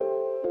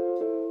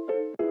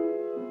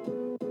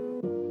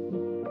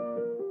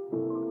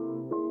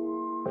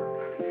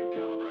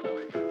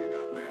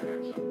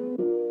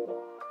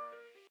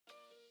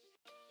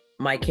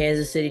my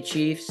Kansas City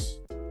Chiefs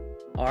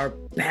are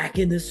back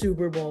in the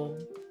Super Bowl.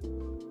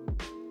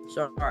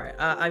 Sorry,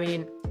 I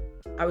mean,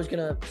 I was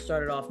gonna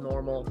start it off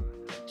normal,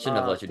 Shouldn't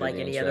have let you do like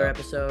the any other intro.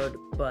 episode,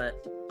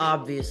 but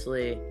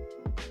obviously,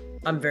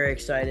 I'm very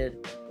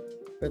excited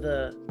for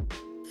the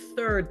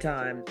third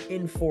time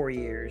in 4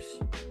 years.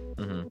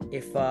 Mm-hmm.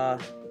 If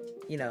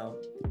you know,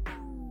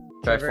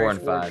 Try four Charvarius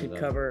and Ward five could though.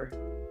 cover,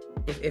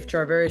 if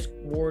Charvarius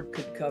Ward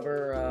could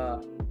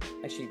cover,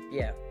 actually,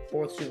 yeah,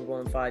 fourth Super Bowl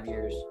in 5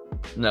 years.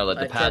 No, let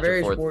the If Pats are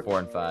Charvarius Ward, four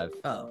and five.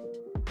 oh,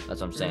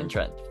 That's what I'm saying. mm,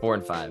 Try 4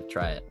 and 5.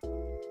 Try it.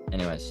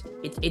 Anyways,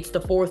 it's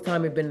the fourth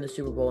time we've been in the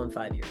Super Bowl in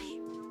 5 years.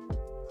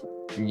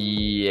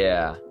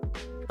 yeah,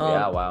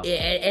 yeah. Wow.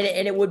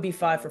 And it would be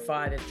 5 for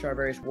 5 if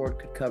Charvarius Ward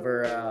could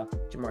cover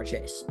Jamar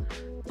Chase.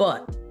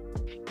 But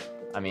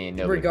I mean,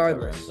 nobody can cover him,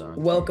 regardless, so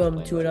welcome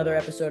complain to about another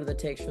that. episode of the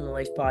Takes from the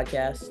Lakes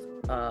podcast.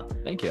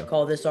 Thank you.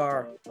 Call this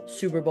our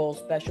Super Bowl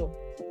special.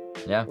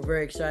 Yeah. We're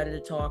very excited to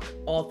talk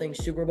all things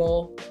Super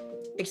Bowl,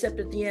 except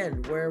at the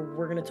end where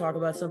we're going to talk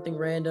about something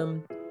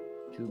random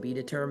to be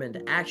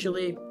determined.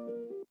 Actually,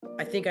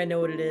 I think I know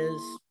what it is.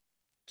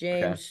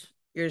 Okay. James,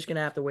 you're just going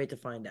to have to wait to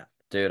find out.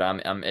 Dude,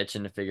 I'm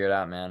itching to figure it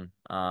out, man.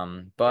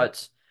 Yep.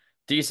 But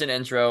decent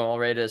intro. I'll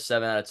rate it a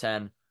 7 out of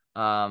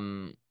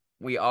 10.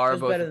 We are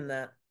There's both better than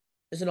that.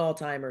 It's an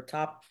all-timer,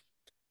 top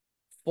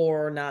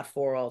four, not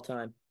four all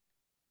time.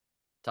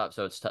 top,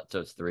 so it's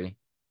three.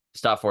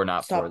 It's top four, It's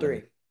not four. top Then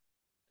three.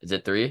 is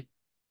it three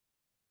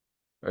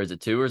or is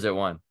it two or is it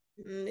one?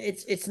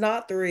 It's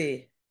not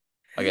three.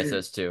 Okay, so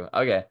it's two.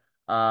 Okay.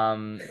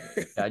 God,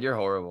 you're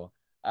horrible.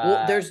 Well,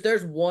 Uh,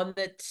 there's one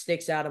that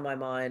sticks out in my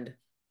mind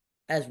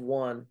as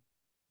one.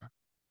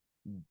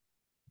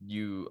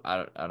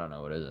 I don't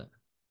know what is it.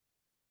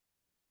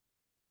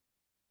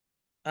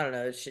 I don't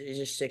know. It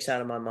just sticks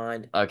out of my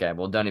mind. Okay,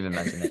 well, don't even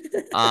mention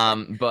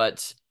it.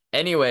 But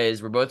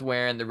anyways, we're both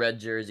wearing the red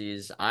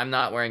jerseys. I'm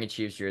not wearing a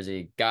Chiefs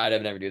jersey. God,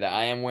 I'd never do that.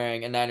 I am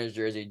wearing a Niners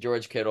jersey.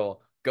 George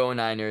Kittle, go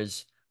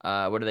Niners.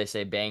 What do they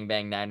say? Bang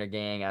bang Niner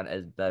gang.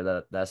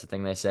 That's the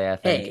thing they say, I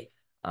think. Hey,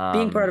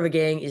 being part Um, of a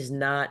gang is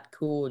not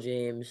cool,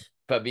 James.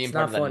 but being It's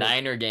part of not the funny.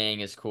 Niner gang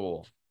is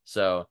cool.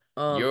 So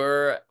Um,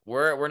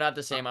 we're not the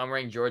uh, same. I'm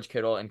wearing George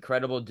Kittle,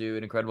 incredible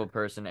dude, incredible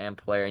person and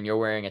player, and you're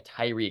wearing a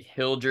Tyreek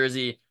Hill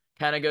jersey.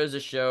 Kind of goes to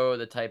show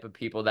the type of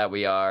people that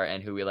we are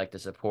and who we like to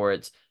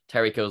support.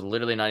 Tyreek Hill's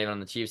literally not even on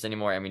the Chiefs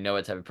anymore, and we know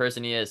what type of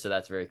person he is, so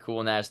that's very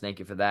cool, Nash. Thank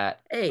you for that.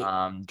 hey,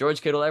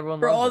 George Kittle, everyone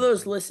for loves all him.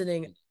 those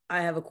listening,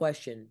 I have a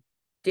question.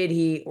 Did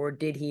he or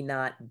did he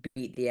not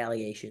beat the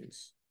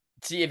allegations?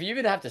 See, if you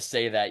even have to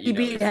say that, you He know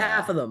beat he's not.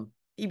 half of them.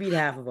 He beat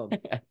half of them.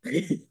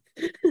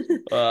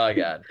 Oh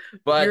God.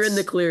 You're in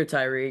the But clear,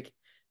 Tyreek.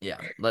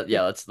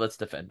 let's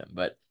defend him.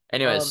 But Um,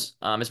 anyways,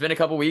 it's been a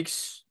couple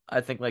weeks. I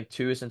think like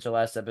two since our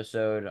last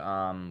episode.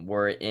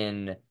 We're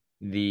in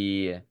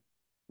the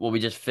we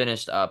just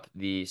finished up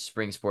the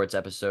spring sports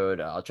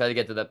episode. I'll try to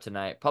get that up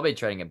tonight. Probably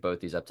try to get both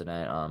these up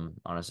tonight.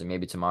 Honestly,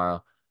 maybe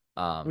tomorrow.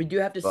 we do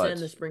have to send But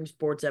the spring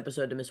sports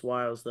episode to Miss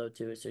Wiles though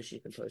too, so she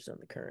can post it on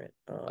the current.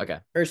 okay,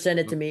 Or send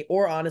it to me.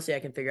 Or honestly, I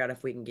can figure out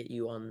if we can get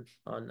you on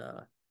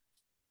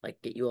like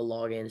get you a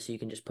login so you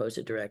can just post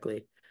it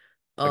directly.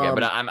 okay,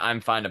 but Um, I'm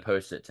fine to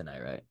post it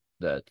tonight, right?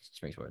 The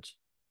spring sports,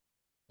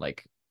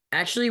 like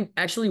actually,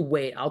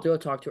 wait. I'll do a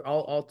talk to her.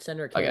 I'll send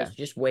her a okay, case.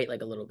 Just wait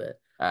like a little bit.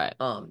 all right,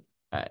 Um,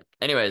 all right.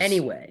 Anyways,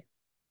 anyway,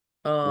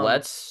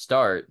 let's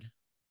start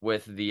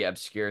with the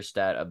obscure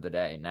stat of the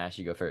day. Nash,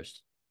 you go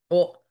first.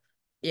 well,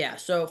 yeah.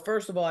 So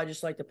first of all, I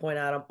just like to point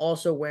out I'm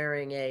also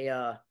wearing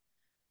a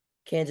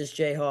Kansas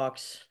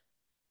Jayhawks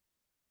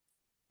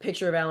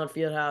picture of Allen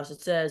Fieldhouse.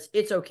 It says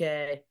it's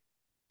okay.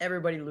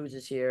 Everybody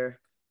loses here.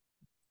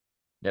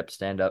 Yep,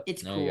 stand up.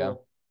 It's There you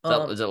go.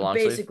 cool. Is it long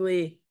sleeve?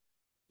 Basically,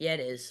 yeah, it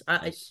is.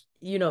 Nice.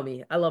 You know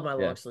me. I love my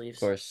Yeah, long of sleeves,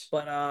 course.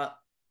 but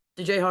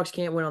the Jayhawks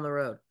can't win on the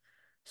road,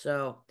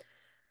 so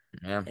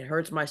Yeah. it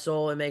hurts my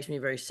soul. It makes me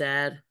very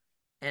sad,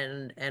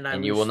 and I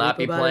And you lose will not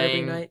sleep be about it every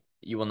playing night.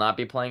 you will not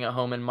be playing at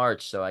home in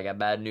March, so I got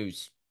bad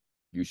news.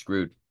 You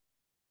screwed.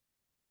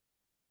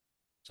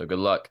 So good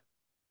luck.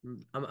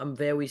 I'm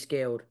very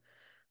scared.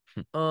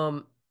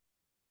 Um.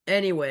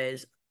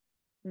 Anyways,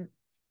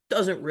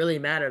 doesn't really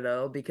matter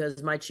though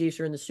because my Chiefs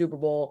are in the Super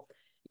Bowl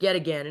yet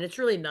again, and it's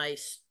really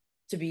nice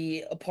to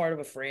be a part of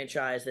a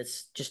franchise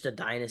that's just a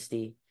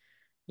dynasty.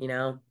 You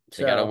know,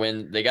 They gotta so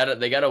win. They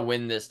gotta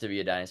win this to be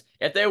a dynasty.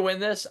 If they win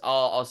this,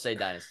 I'll say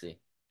dynasty.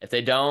 If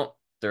they don't,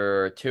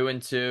 they're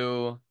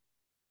 2-2.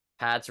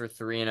 Pats are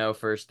 3-0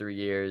 first 3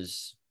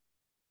 years.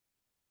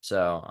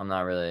 So I'm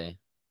not really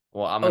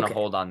well, I'm gonna okay.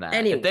 hold on that.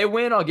 If they Anyway,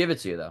 win, I'll give it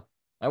to you though.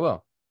 I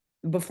will.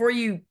 before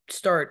you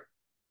start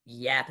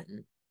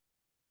yapping,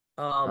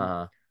 um,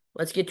 Uh-huh.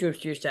 let's get to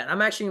obscure stat.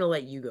 I'm actually gonna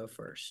let you go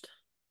first.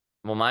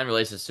 Well, mine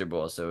relates to Super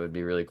Bowl, so it would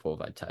be really cool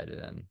if I tied it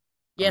in. I'm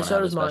Yeah, gonna so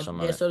have a does mine. special Yeah,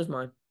 moment. so does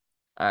mine.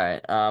 All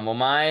right. Well,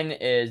 mine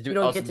is You do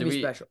don't also get to do be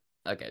we special.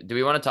 okay? Do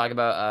we want to talk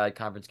about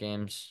conference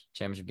games,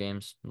 championship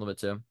games a little bit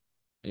too? Or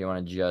do you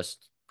want to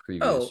just preview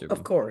the Oh, Super of Bowl?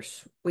 Of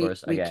course. We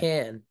course. we Okay.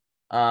 can.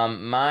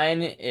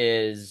 Mine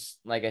is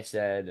like I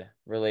said,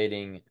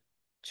 relating.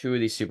 to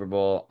the Super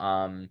Bowl.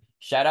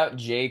 Shout out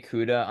Jay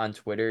Kuda on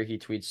Twitter. He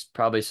tweets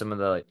probably some of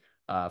the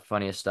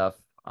funniest stuff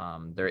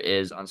there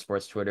is on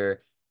sports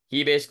Twitter.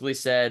 He basically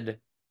said,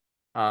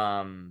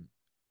 um,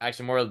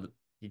 actually more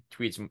he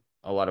tweets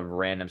a lot of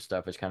random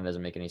stuff, which kind of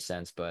doesn't make any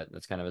sense, but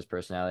that's kind of his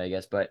personality, I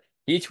guess. But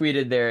he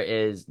tweeted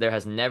there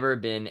has never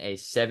been a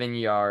 7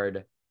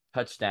 yard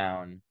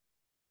touchdown,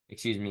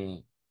 excuse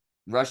me,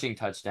 rushing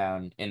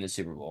touchdown in the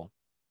Super Bowl.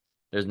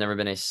 There's never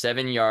been a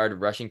 7 yard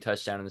rushing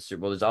touchdown in the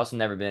Super Bowl. There's also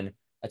never been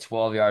a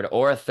 12 yard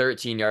or a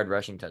 13 yard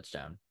rushing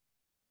touchdown.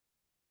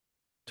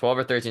 12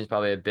 or 13 is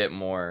probably a bit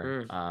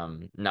more,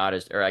 Mm. not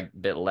as, or a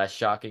bit less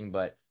shocking,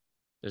 but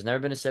there's never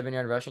been a 7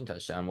 yard rushing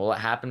touchdown. Well, it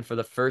happened for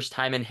the first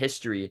time in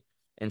history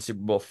in Super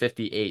Bowl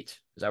 58.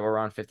 Is that where we're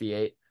on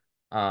 58?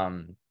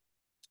 Um,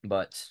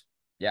 but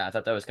yeah, I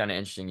thought that was kind of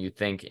interesting. You'd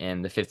think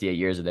in the 58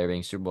 years of there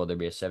being Super Bowl, there'd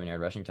be a 7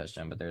 yard rushing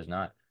touchdown, but there's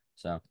not.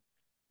 So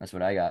that's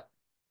what I got.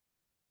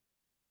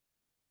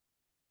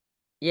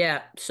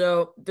 Yeah,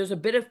 so there's a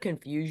bit of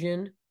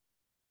confusion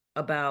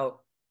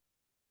about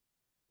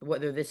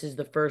whether this is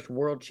the first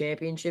World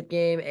Championship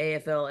game,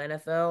 AFL,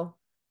 NFL.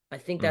 I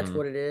think that's Hmm.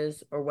 what it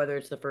is, or whether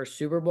it's the first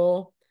Super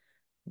Bowl.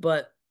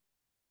 But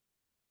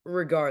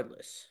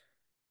regardless,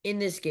 in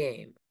this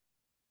game,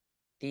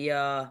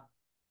 the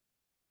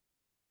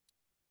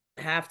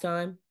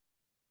halftime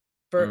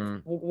for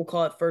Mm, we'll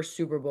call it first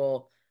Super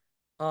Bowl.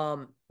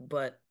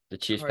 But the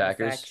Chiefs hard to fact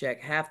Packers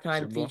check. Halftime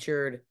Super Bowl.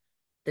 featured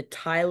the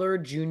Tyler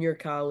Junior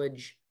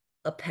College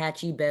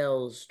Apache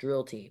Bells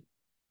drill team.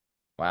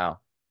 Wow.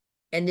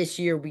 And this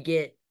year we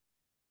get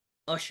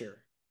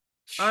Usher.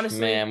 Man,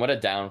 Honestly, what a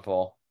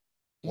downfall.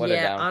 What a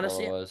yeah, downfall it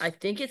honestly, I was.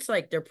 think it's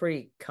like they're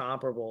pretty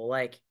comparable.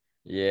 Like,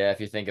 Yeah, if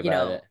you think you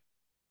about it. know,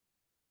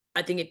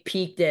 I think it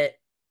peaked at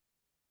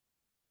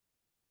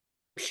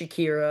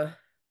Shakira.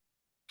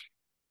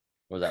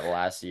 Was that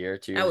last year,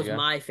 two That years was ago?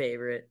 my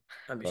favorite.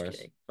 I'm Of just course.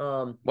 kidding.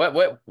 What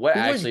Who was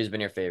actually has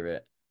been your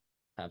favorite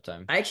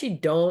halftime? I actually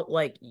don't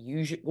like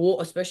usually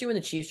well, especially when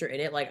the Chiefs are in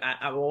it, like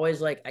I'm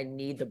always like I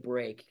need the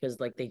break because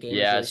like the game is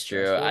Yeah, really it's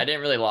true. I stressful.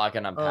 didn't really lock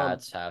in on Um,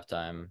 Pat's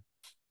halftime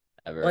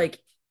ever.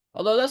 like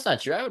Although that's not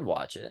true. I would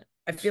watch it.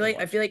 Still I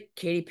watch feel it. like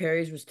Katy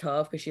Perry's was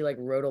tough because she like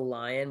rode a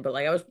lion, but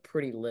like I was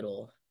pretty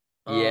little.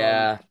 Um,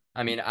 Yeah.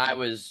 I mean, I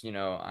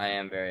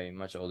am very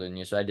much older than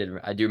you, so I do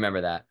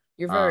remember that.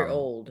 you're very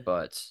old.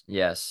 But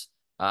yes.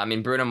 I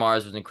mean, Bruno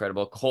Mars was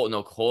incredible.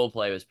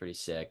 Coldplay was pretty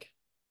sick.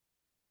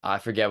 I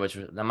forget which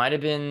was, that might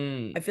have I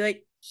been feel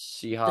like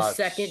the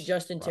second Seahawks,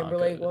 Justin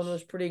Timberlake one Broncos.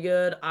 was pretty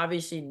good.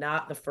 Obviously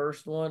not the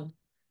first one.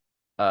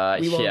 We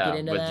won't get Yeah,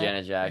 into with that.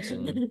 Janet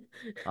Jackson.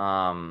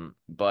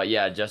 But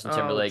yeah, Justin Oh,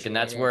 Timberlake, and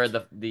that's where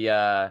Janet.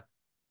 the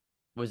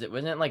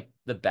wasn't it like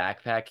the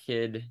backpack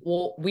kid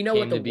Well, we know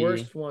what came the to be?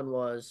 worst one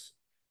was.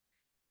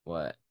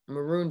 What?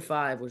 Maroon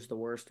 5 was the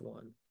worst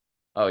one.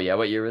 Oh yeah,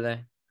 what year were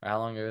they? Or how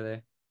long ago were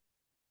they?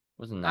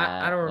 Wasn't I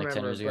that don't like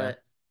 10 remember, years ago?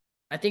 but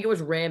I think it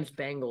was Rams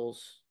Bengals.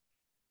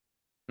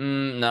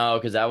 No,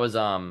 because that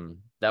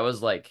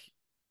was like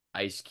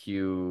Ice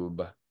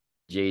Cube,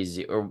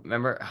 Jay-Z, or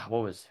remember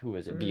who was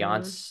it? Mm,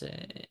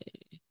 Beyonce.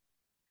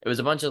 It was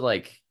a bunch of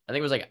like I think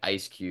it was like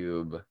Ice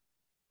Cube,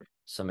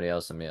 somebody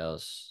else.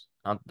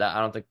 I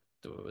don't think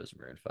it was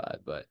Maroon 5,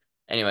 but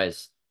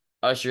anyways,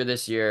 Usher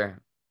this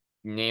year,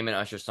 name an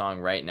Usher song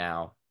right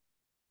now.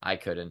 I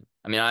couldn't.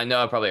 I mean, I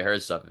know I probably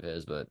heard stuff of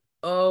his, but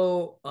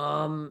oh,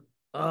 um,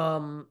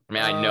 I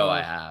mean, I know I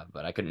uh, have,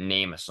 but I couldn't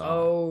name a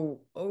song.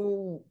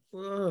 oh,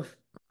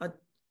 a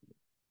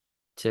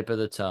Tip of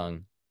the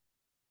tongue,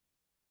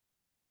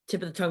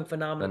 tip of the tongue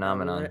phenomenon.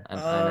 phenomenon. I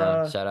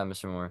know. Shout out,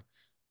 Mr. Moore.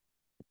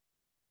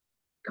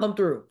 Come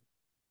through.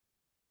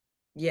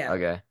 Yeah,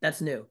 Okay.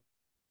 that's new.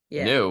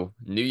 Yeah,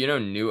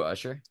 New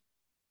Usher.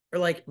 or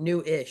like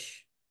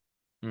new-ish.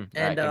 All right,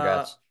 And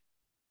congrats.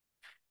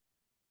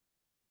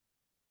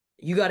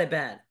 you got it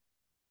bad.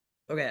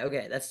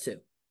 Okay, that's two.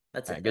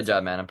 That's All it. right, good That's all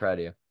job, I man. got. I'm proud of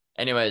you.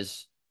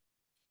 Anyways,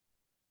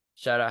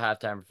 shout out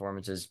halftime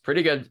performances.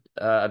 Pretty good,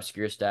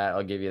 obscure stat.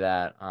 I'll give you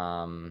that.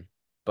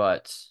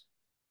 But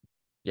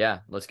yeah,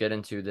 let's get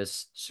into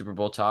this Super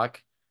Bowl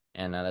talk,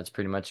 and that's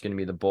pretty much going to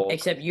be the bulk.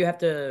 Except you have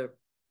to.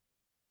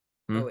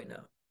 Hmm? Oh wait,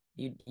 no.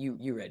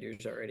 You read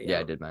yours already. Yeah,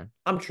 I did, man.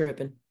 I'm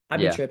tripping. I've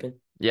been Yeah. tripping.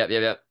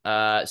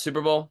 Yep.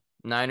 Super Bowl,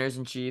 Niners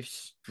and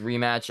Chiefs,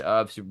 rematch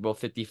of Super Bowl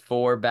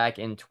 54 back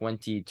in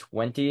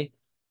 2020.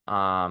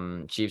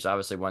 Chiefs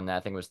obviously won that. I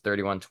think it was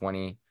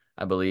 31-20,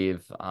 I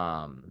believe.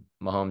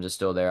 Mahomes is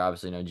still there.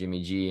 Obviously, no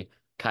Jimmy G.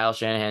 Kyle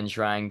Shanahan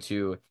trying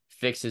to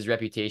fix his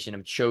reputation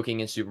of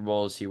choking in Super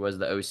Bowls. He was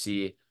the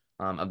OC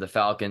of the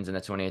Falcons in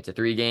the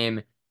 28-3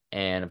 game,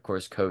 and of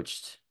course,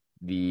 coached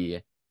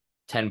the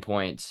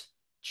 10-point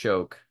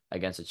choke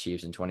against the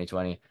Chiefs in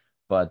 2020.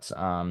 But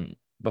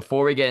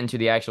before we get into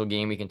the actual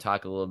game, we can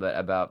talk a little bit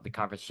about the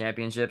conference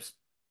championships.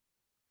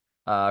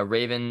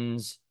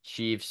 Ravens,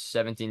 Chiefs,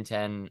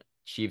 17-10.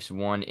 Chiefs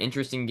won.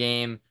 Interesting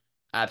game.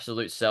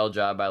 Absolute sell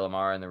job by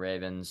Lamar and the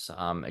Ravens.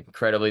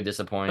 Incredibly I mean, the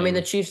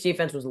disappointing. Chiefs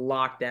defense was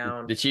locked The,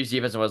 down. the Chiefs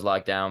defense was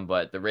locked down,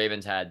 but the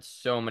Ravens had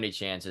so many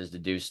chances to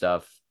do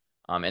stuff.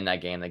 in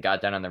that game. They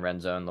got down in the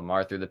red zone.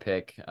 Lamar threw the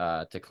pick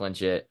to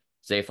clinch it.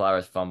 Zay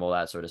Flowers fumble,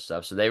 that sort of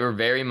stuff. So they were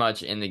very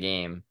much in the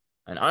game.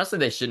 And honestly,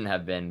 they shouldn't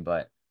have been,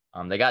 but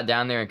they got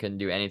down there and couldn't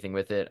do anything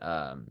with it.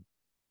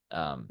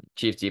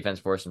 Chiefs defense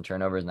forced some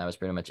turnovers, and that was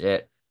pretty much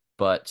it.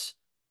 But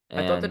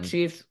I thought the and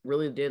Chiefs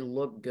really did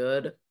look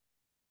good.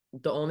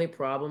 The only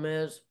problem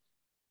is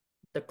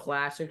the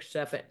classic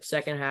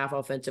second half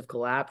offensive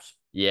collapse.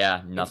 yeah,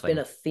 It's been nothing.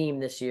 a theme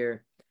this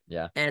year.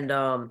 Yeah, And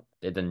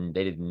they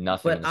did nothing in but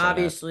the second half.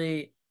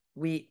 obviously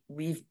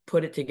we've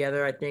put it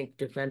together, I think,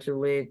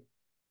 defensively.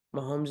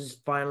 Mahomes is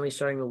finally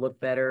starting to look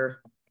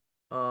better.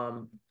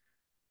 Um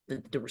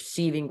the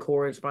receiving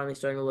core is finally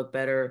starting to look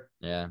better.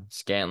 Yeah,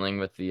 Scantling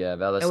with the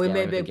Valdez And we Scantling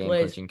made with the big game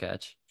plays clinching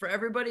catch. for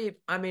everybody.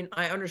 I mean,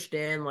 I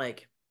understand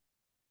like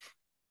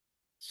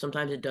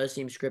sometimes it does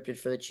seem scripted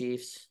for the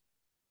Chiefs.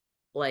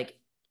 Like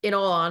in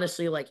all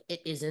honesty, like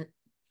it isn't.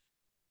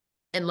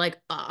 And like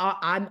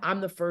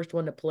I'm the first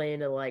one to play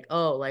into like,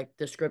 oh, like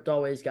the script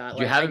always got, You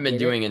like I haven't been get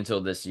doing it.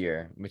 until this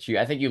year, which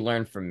I think you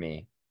learned from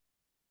me.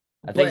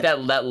 I think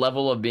But that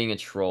level of being a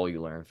troll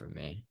you learned from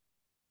me.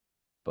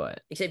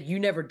 But except you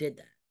never did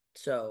that.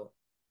 So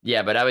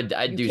yeah, but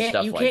I'd do you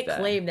stuff like can't that.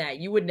 claim that.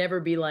 You would never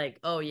be like,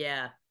 oh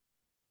yeah,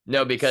 No,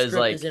 like because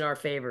script is like in our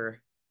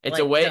favor. it's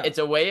a Like, way no. it's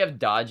a way of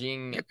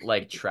dodging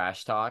like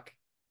trash talk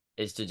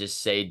is to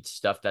just say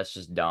stuff that's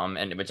just dumb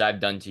and which I've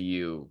done to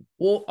you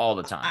Well, all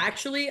the time.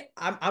 actually,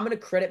 I'm gonna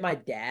credit my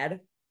dad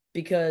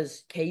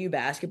because KU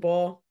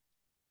basketball,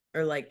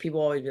 or like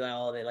people always be like,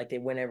 oh, they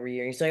win every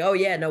year. He's like, oh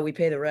yeah, no, we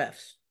pay the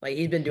refs. Like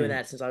he's been doing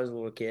that since I was a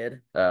little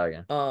kid. Oh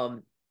yeah.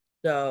 Um,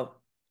 so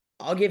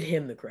I'll give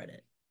him the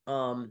credit.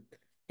 Um,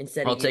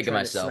 Instead of I'll you take it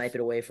trying to snipe myself.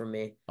 it away from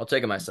me. I'll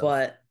take it myself.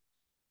 But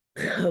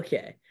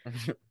okay.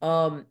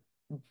 Um,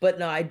 but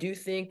no, I do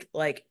think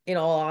like in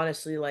all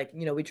honesty, like,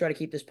 we try to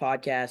keep this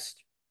podcast.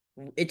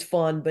 It's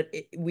fun, but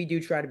we do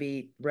try to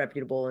be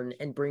reputable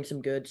and bring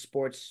some good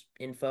sports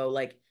info.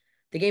 Like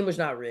the game was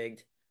not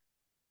rigged.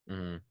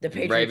 The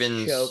Patriots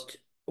Ravens. choked.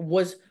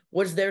 Was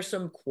there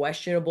some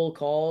questionable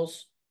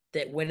calls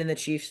that went in the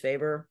Chiefs'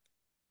 favor?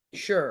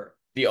 Sure.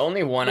 The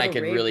only one Were I the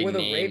could really were the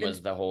name Ravens?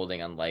 was the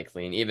holding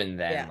unlikely, and even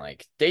then, Yeah.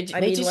 like they I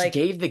they mean, just like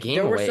gave the game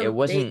there were away. It some they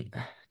wasn't,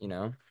 you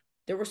know.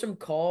 there were some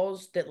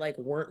calls that like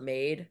weren't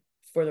made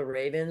for the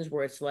Ravens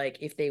where it's like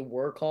if they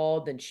were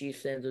called, then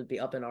Chiefs fans would be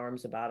up in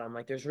arms about them.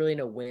 Like there's really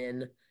no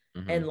win.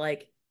 Hmm. And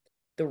like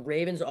the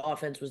Ravens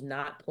offense was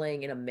not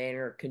playing in a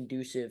manner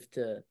conducive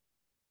to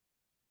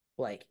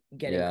like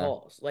getting Yeah,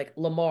 calls. Like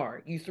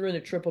Lamar, you threw in the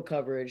triple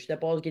coverage,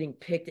 that ball's getting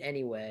picked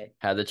anyway.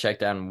 had the check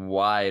down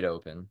wide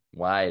open,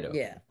 wide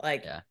Yeah, open.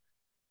 like Yeah.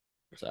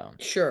 So,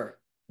 sure.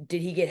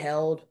 Did he get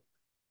held?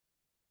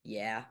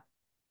 Yeah.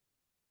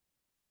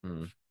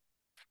 mm.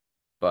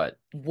 But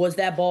Was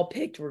that ball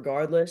picked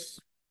regardless?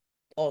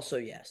 Also,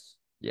 yes.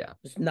 yeah,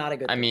 It's not a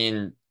good I throw.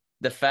 mean,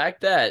 the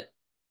fact that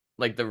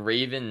like the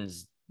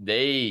Ravens,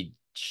 they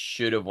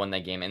should have won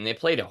that game, and they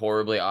played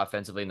horribly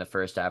offensively in the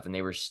first half, and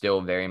they were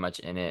still very much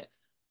in it.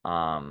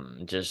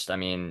 Just I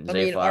mean, I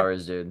Zay mean, our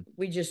Flowers, dude,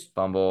 we just we did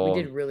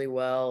fumble. really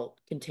well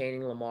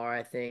containing Lamar,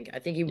 I think. I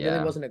think he really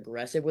Yeah, wasn't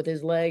aggressive with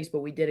his legs, but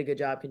we did a good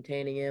job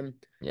containing him.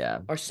 yeah.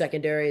 Our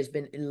secondary has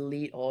been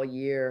elite all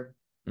year.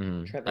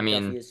 Trent I McDuffie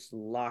mean, is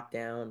locked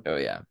down. oh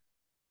yeah.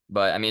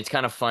 But I mean, it's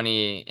kind of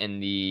funny in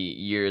the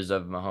years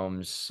of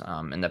Mahomes,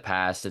 in the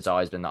past, it's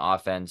always been the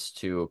offense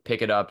to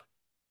pick it up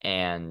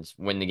and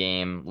win the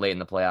game late in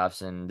the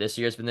playoffs. And this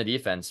year it's been the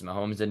defense.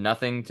 Mahomes did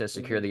nothing to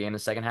secure Hmm. the game in the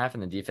second half,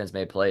 and the defense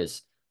made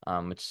plays.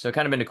 Which so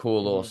kind of been a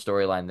cool little Hmm.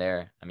 storyline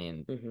there. I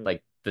mean, Hmm.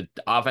 like the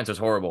offense was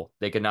horrible.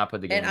 They could not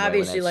put the And game away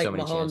when they obviously, had so like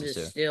many Mahomes chances is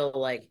to. still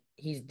like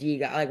he's the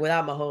guy. Like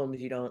without Mahomes,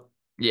 you don't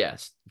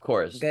Yes, of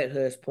course, get to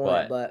this point.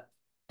 but But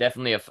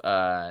definitely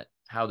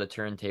how the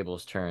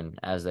turntables turn,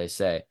 as they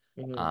say,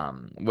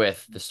 mhm.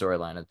 with the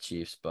storyline of the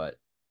Chiefs. But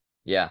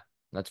yeah,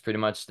 that's pretty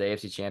much the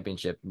AFC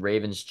Championship.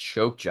 Ravens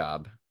choke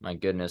job. My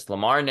goodness.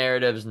 Lamar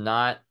narrative's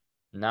not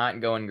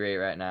going great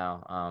right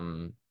now.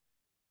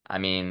 I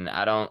mean,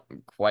 I don't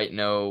quite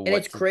know And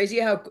what to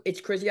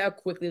it's crazy how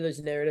quickly those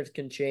narratives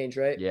can change,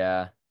 right?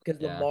 yeah,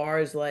 Because yeah. Lamar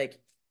is like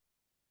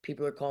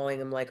people are calling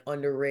him like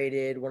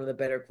underrated, one of the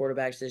better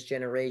quarterbacks this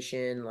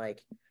generation.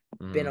 Like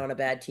been Hmm. on a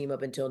bad team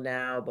up until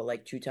now, but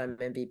like two-time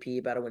MVP,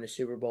 about to win a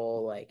Super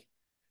Bowl, like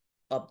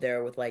up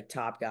there with like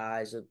top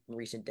guys of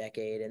recent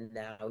decade, and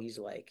now he's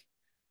like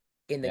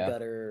in the Yeah.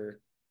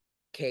 gutter,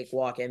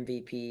 cakewalk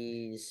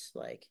MVPs.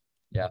 Like,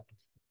 Yeah.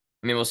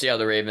 I mean, we'll see how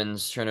the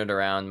Ravens turn it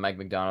around. Mike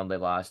McDonald, they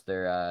lost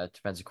their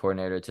defensive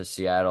coordinator to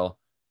Seattle.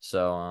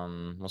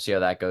 So we'll see how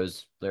that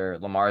goes. Their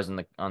Lamar's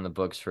on the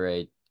books for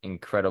a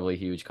incredibly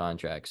huge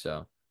contract.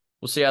 So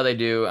we'll see how they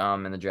do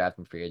in the draft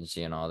and free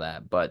agency and all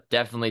that. But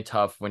definitely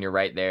tough when you're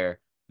right there,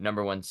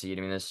 number one seed.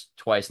 I mean, this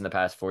twice in the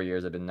past 4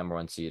 years they've been number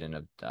one seed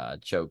and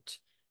have choked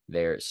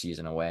their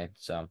season away.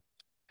 So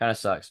kind of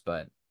sucks,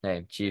 but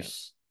hey, yeah,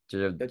 Chiefs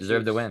deserve go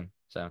deserve the Chiefs. win.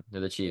 So they're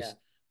the Yeah. Chiefs.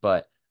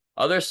 But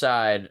other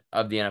side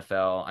of the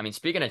NFL, I mean,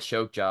 speaking of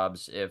choke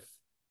jobs, if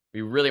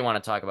we really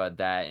want to talk about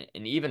that,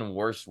 an even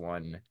worse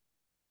one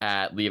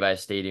at Levi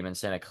Stadium in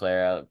Santa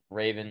Clara.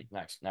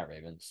 Not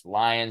Ravens,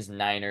 Lions,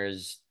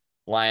 Niners.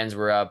 Lions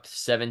were up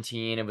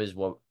 17. It was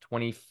what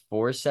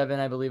 24-7,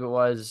 I believe it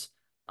was.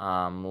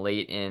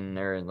 Late in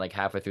or like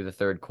halfway through the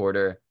third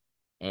quarter,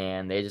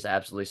 and they just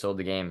absolutely sold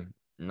the game.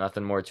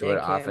 Nothing more to it.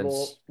 Dan Offense.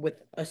 Campbell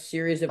with a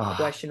series of Ah,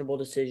 questionable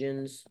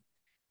decisions,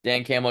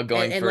 Dan Campbell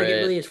going and for like it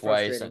really it is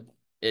twice. frustrating.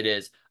 It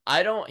is.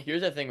 I don't.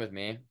 Here's the thing with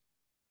me.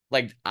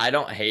 Like I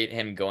don't hate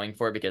him going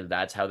for it because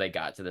that's how they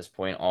got to this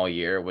point all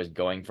year was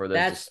going for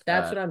those just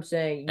That's what I'm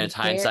saying. and You it's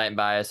can't hindsight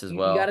bias as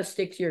you got well. to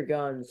stick to your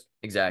guns.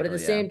 But at the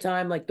Exactly, yeah. same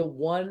time, like the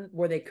one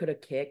where they could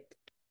have kicked,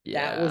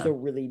 that was Yeah. a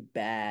really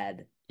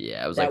bad.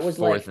 Yeah, it was like That was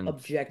fourth like and like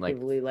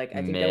objectively, like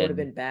I think that would have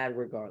mid. been bad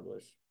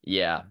regardless.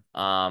 Yeah.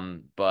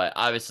 But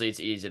obviously it's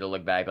easy to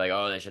look back like,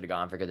 oh, they should have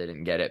gone for it because they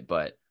didn't get it.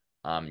 But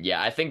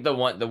yeah, I think the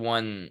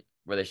one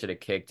where they should have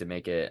kicked to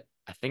make it,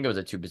 I think it was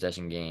a two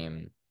possession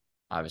game.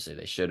 Obviously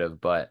they should have,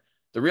 but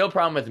the real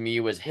problem with me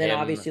was And then him.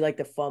 obviously like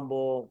the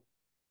fumble.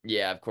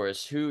 Yeah, of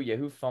course.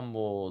 Who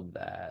fumbled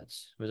that?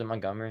 Was it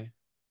Montgomery?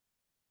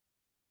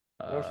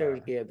 I want to say it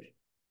was Uh Gibbs.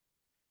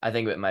 I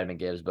think it might have been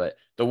Gibbs, but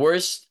the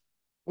worst.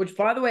 Which,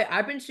 by the way,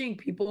 I've been seeing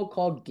people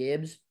call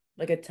Gibbs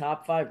like a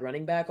top five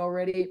running back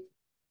already.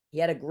 He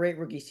had a great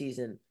rookie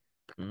season.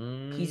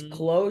 He's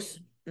close.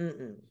 Mm,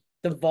 Mm-mm.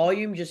 The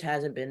volume just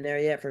hasn't been there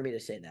yet for me to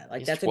say that. Like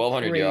he's that's a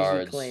 1,200 crazy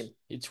yards. claim.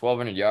 He's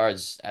 1,200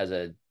 yards as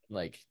a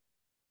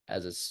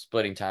as a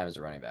splitting time as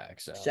a running back.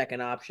 So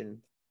Second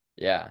option,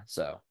 yeah.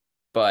 So,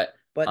 but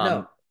but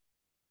no,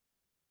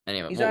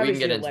 anyway, he's well, we can obviously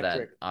get into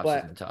that electric. offseason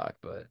But talk.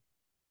 But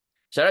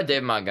shout out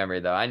David Montgomery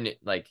though. I knew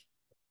like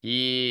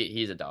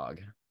he's a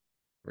dog.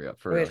 Real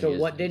for okay, real. so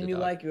what He's a didn't you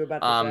dog. like? You were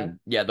about to say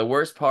Yeah, the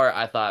worst part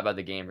I thought about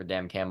the game for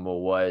Dan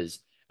Campbell was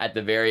at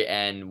the very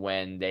end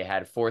when they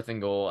had fourth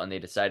and goal and they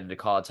decided to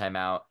call a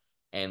timeout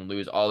and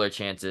lose all their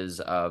chances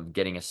of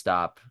getting a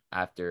stop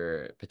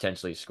after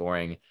potentially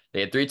scoring. They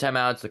had three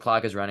timeouts, the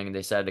clock is running, and they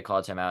decided to call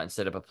a timeout and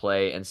set up a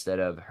play instead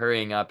of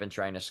hurrying up and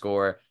trying to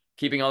score,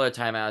 keeping all their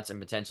timeouts and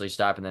potentially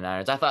stopping the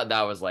Niners. I thought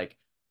that was like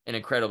an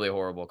incredibly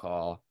horrible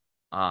call.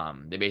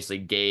 They basically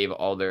gave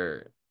all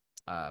their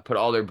put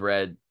all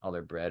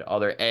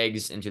their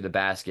eggs into the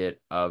basket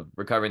of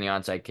recovering the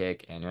onside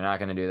kick, and you're not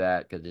going to do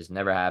that because this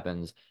never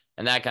happens.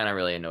 And that kind of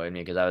really annoyed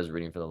me because I was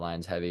rooting for the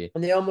Lions heavy,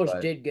 and they almost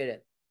but did get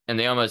it. and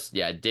they almost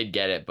did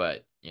get it,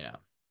 but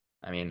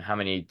I mean, how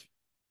many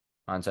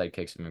onside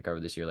kicks have been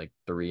recovered this year? Like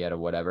three out of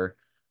whatever.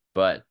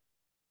 But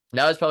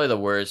that was probably the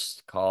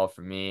worst call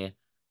for me.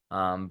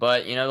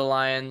 But the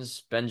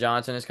Lions, Ben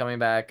Johnson is coming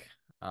back.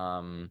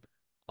 Um,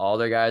 all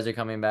their guys are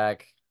coming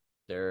back.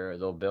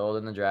 They'll build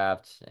in the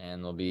draft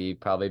and they'll be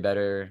probably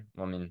better.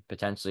 Well, I mean,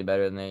 potentially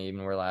better than they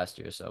even were last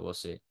year. So we'll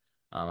see.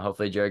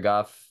 Hopefully Jared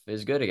Goff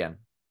is good again.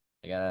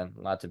 They got a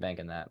lot to bank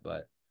in that,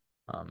 but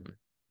um,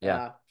 yeah.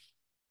 Yeah,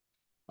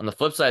 On the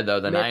flip side, though, I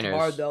the mean it's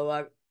hard Niners,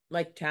 though.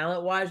 Like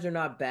talent wise, they're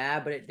not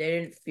bad, but they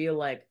didn't feel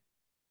like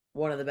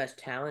one of the best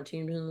talent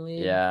teams in the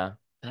league. yeah,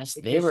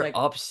 It they just were like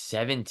up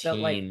felt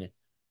like 17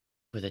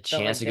 with a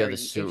felt chance like to go their to the it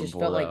Super just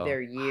Bowl, felt like though.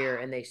 their year,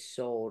 and they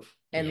sold.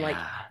 And like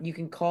Yeah. you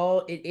can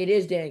call it, it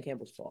is Dan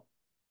Campbell's fault.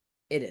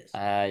 It is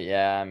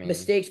Yeah, I mean,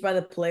 mistakes by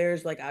the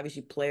players. Like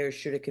obviously, players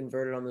should have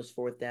converted on those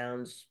fourth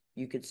downs.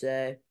 You could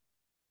say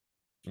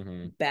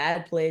hmm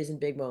bad plays in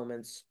big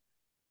moments,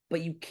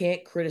 but you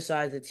can't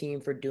criticize the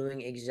team for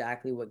doing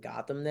exactly what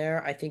got them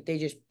there. I think they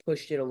just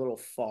pushed it a little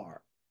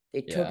far.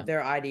 They took yeah,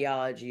 their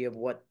ideology of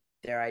what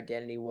their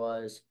identity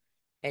was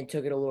and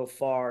took it a little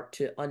far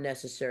to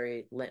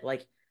unnecessary.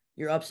 Like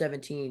you're up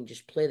 17,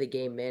 just play the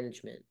game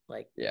management.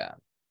 Like yeah.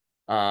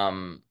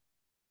 Um,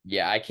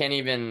 yeah, I can't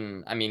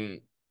even, I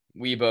mean,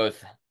 we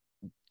both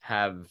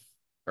have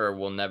or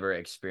will never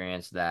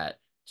experience that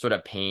sort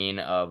of pain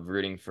of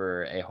rooting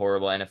for a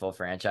horrible NFL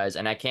franchise.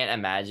 And I can't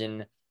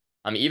imagine,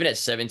 even at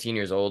 17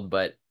 years old,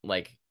 but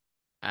like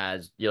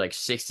as you're like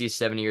 60,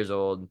 70 years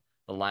old,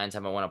 the Lions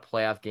haven't won a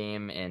playoff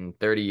game in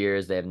 30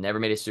 years. They have never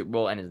made a Super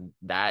Bowl, and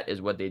that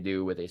is what they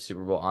do with a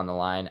Super Bowl on the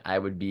line. I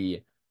would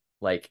be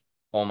like,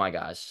 oh my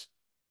gosh.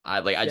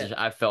 shit.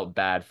 I felt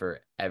bad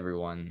for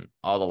everyone,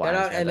 all the Shout Lions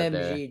out fans out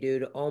there. MMG,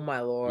 dude. Oh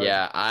my lord.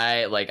 Yeah,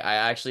 I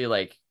actually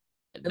like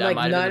And that like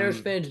might have been Niners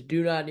the fans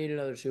do not need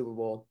another Super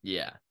Bowl.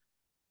 yeah.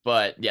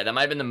 But yeah, that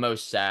might have been the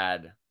most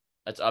sad.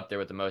 That's up there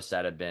with the most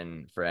sad have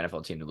been for an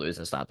NFL team to lose.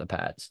 That's not the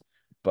Pats.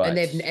 And But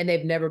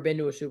they've never been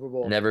to a Super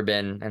Bowl. never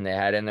been, and they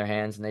had it in their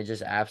hands, and they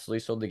just absolutely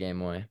sold the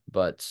game away.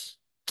 But,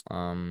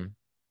 um,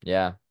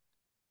 yeah.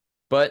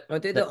 But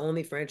Aren't they the that,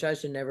 only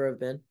franchise to never have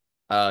been?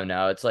 oh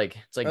no, it's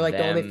Or like like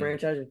the only them.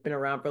 franchise that's been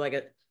around for like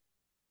a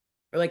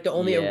or like the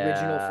only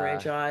original Yeah,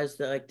 franchise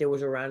that like there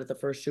was around at the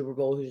first Super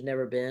Bowl who's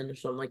never been or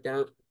something like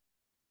that.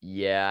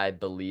 yeah, I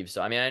believe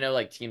so. I mean, I know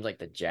like teams like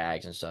the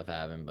Jags and stuff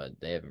haven't, but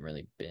they haven't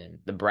really been.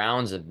 The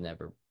Browns have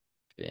never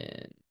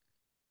been.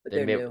 But They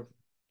they're may, new.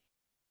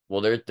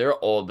 well,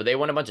 they're old, but they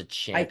won a bunch of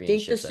I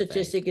think the championships, I think.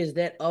 statistic is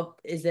that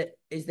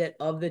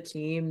of the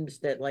teams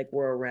that like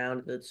were around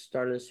at the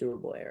start of the Super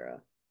Bowl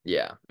era.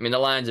 Yeah, I mean the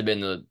Lions have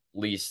been the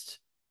least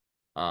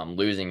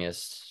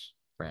losingest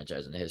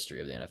franchise in the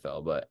history of the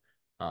NFL, but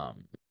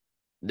um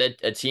that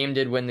a team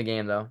did win the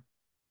game though.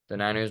 The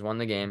Niners won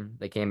the game.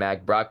 They came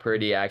back. Brock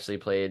Purdy actually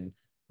played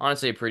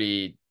honestly a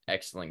pretty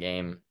excellent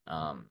game.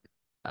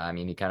 I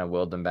mean, he kind of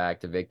willed them back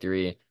to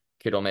victory.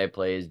 Kittle made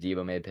plays,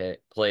 Debo made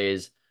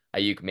plays.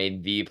 Ayuk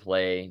made the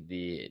play,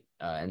 the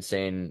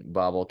insane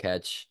bobble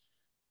catch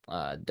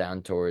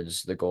down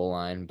towards the goal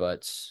line.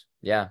 But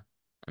yeah,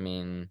 I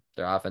mean,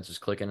 their offense was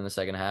clicking in the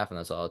second half, and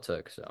that's all it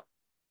took. So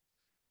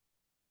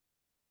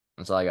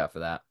that's all I got for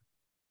that.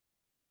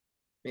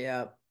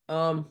 Yeah.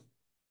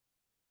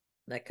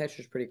 That catch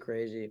was pretty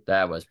crazy.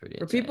 That was pretty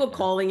For insane. people Yeah,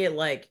 calling it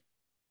like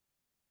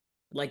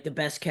the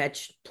best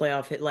catch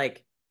playoff hit,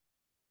 like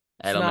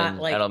it's not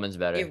like Edelman's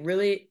better. it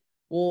really.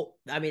 Well,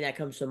 I mean that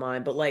comes to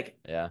mind, but like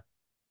Yeah,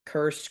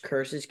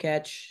 curses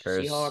catch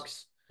curse.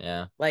 Seahawks.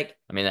 Yeah, Like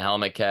I mean the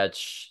helmet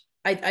catch.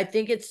 I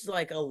think it's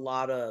like a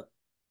lot of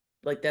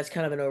like that's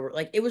kind of an over.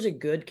 Like it was a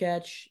good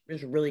catch. It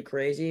was really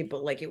crazy,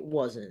 but like it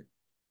wasn't.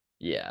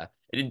 Yeah,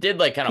 it did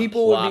like kind of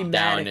People would be plop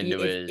mad down if he into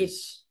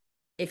his.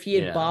 if he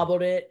You had know,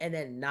 bobbled it and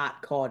then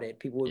not caught it.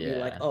 People would be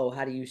like, yeah. "Oh,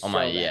 how do you Oh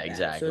my, sell yeah, that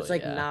bad?" So it's exactly.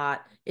 like Yeah,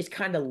 not. It's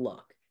kind of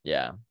luck.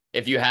 yeah.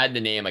 If you had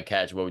to name a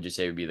catch, what would you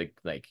say would be the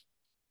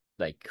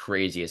like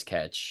craziest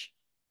catch,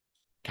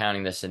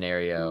 counting the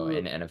scenario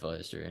in NFL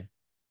history?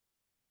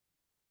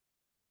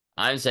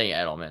 I'm saying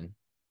Edelman,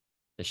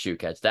 the shoe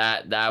catch.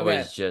 That Okay,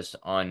 was just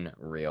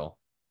unreal.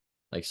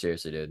 Like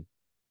seriously, dude.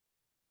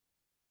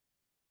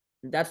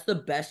 that's the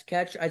best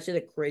catch. I'd say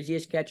the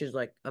craziest catch is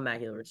like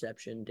immaculate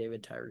reception,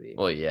 David Tyree.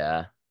 Well,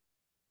 yeah.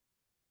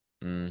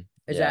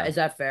 Is Yeah.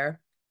 that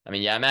fair? I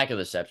mean, yeah,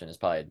 immaculate deception is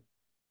probably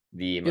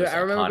the Dude, most I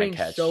remember iconic being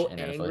catch so in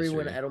NFL angry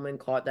when history. Edelman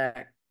caught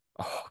that.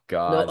 Oh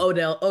No, God.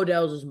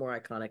 Odell's is more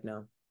iconic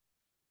now.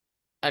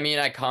 I mean,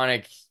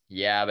 iconic,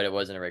 yeah, but it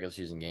wasn't a regular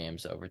season game,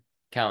 so we're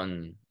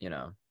counting,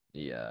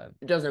 the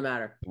It doesn't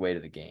matter. weight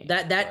of the game.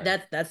 That that But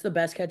that that's the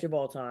best catch of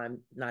all time.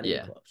 Not even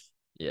yeah, close.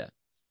 yeah.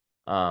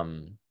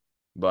 Um,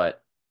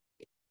 but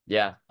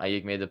yeah,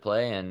 Ayuk made the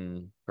play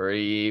and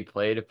Purdy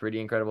played a pretty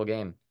incredible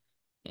game.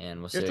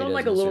 And we'll see Just how he on does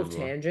like in a the little Super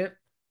Bowl. tangent,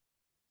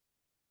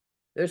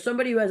 there's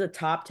somebody who has a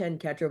top 10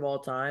 catch of all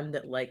time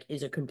that like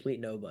is a complete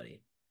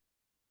nobody.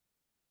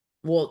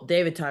 Well,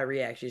 David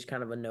Tyree actually is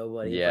kind of a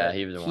nobody, Yeah, but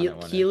he was a one-hit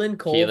wonder. Keelan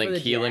Cole for the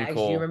Keelan Jags. Do you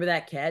Cole. remember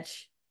that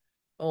catch?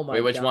 Oh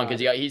Wait, my which one?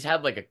 Because God. he's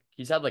had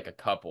like a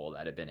couple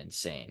that have been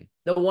insane.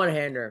 The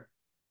one-hander.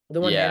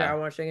 The one-hander I Yeah.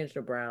 want to say against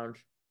the Browns.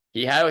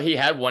 He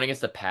had one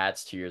against the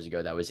Pats 2 years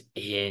ago that was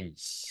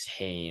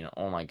insane.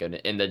 Oh my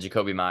goodness. In the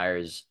Jacoby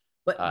Myers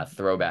But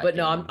throwback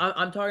no, I'm game. I'm,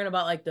 I'm talking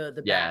about like the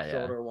Yeah, back yeah.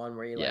 shoulder one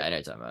where you Yeah, I like know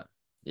what you're talking about.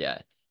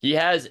 Yeah.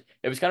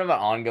 It was kind of an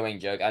ongoing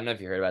joke. I don't know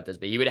if you heard about this,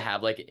 but he would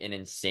have like an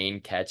insane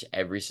catch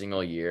every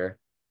single year,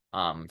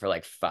 for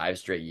like 5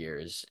 straight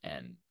years.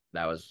 And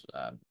that was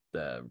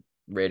the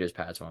Raiders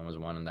Pats one was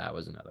one, and that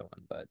was another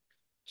one. But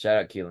shout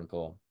out Keelan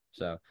Cole.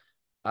 So,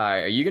 all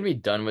right, are you gonna be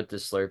done with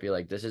this Slurpee?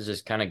 Like this is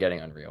just kind of getting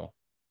unreal.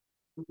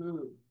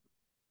 Mhm.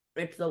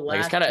 It's the Like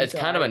last it's piece of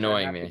kind of ice. I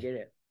annoying have to me. get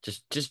it.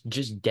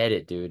 Just get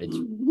it, dude. It's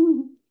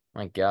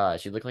my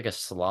gosh, you look like a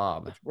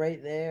slob. It's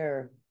right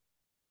there.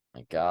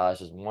 My gosh,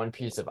 just one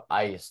piece of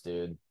ice,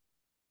 dude.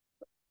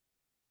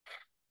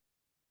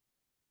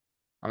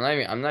 I'm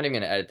not even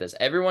gonna edit this.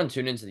 Everyone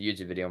tune into the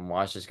YouTube video and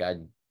watch this guy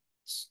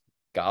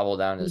gobble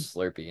down his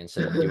Slurpee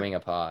instead of doing a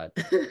pod.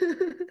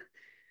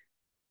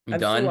 You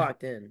I'm still done?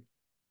 locked in.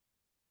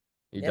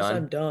 You Yes,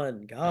 I'm done?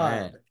 done. All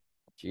right. God.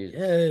 Jesus.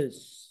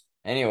 Yes.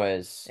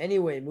 Anyways,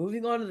 Anyway,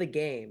 moving on to the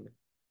game.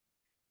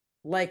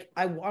 Like,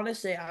 I want to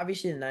say,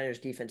 obviously, the Niners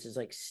defense is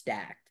like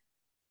stacked,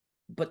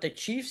 but the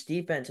Chiefs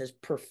defense has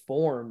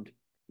performed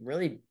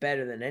really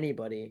better than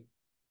anybody.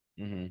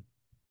 hmm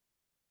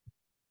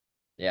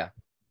yeah,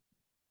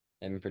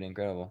 that'd be pretty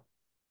incredible.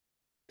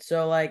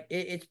 So, like,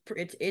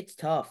 it's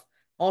tough.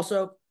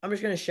 Also, I'm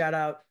just gonna shout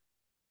out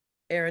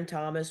Aaron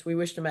Thomas. We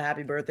wished him a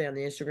happy birthday on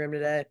the Instagram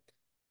today.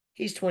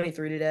 He's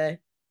 23 today.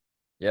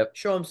 Yep.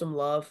 Show him some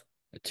love.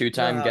 A You know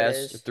two-time how it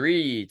guest, is.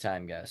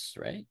 three-time guest,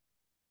 right?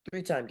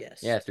 Three-time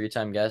Yeah, guest.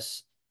 three-time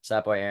guest.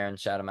 Sapboy Aaron,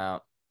 shout him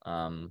out.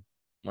 Um,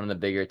 One of the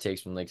bigger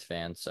Takes from Leaks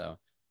fans. So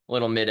a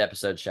little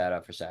mid-episode shout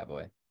out for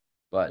Sapboy.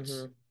 But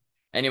Hmm.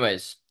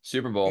 anyways,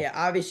 Super Bowl. Yeah,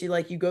 obviously,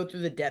 like you go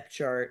through the depth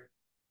chart,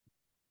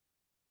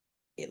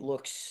 it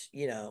looks,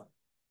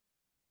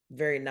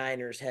 very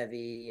Niners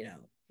heavy,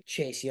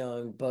 Chase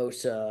Young,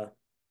 Bosa,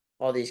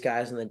 all these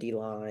guys on the D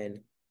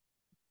line.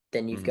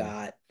 Then you've hmm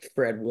got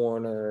Fred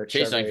Warner,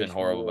 Chase Young's been Charvarius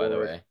horrible, by the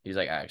Ward. way. He's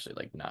like actually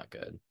like not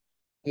good.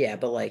 Yeah,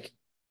 but like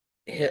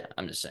he, Yeah,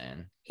 I'm just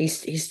saying.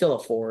 he's still a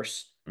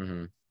force.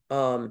 hmm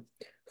Um,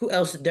 who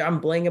else?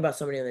 I'm blanking about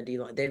somebody on the D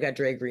line. They've got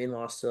Dre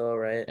Greenlaw still,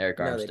 right? Eric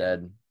No, they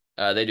don't.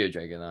 Armstead. They do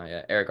Dragon though.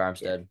 Yeah, Eric Yeah.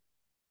 Armstead.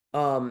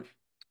 Um,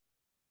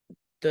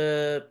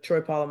 the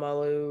Troy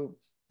Polamalu,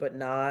 but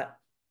not.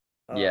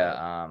 Uh,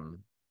 Yeah.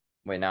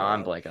 Wait, now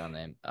I'm uh, blanking on the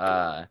name.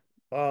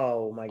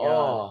 oh my God.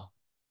 Oh.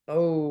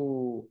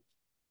 Oh,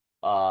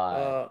 Uh.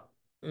 uh,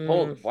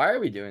 Hold. mm, Why are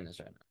we doing this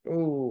right now?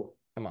 oh,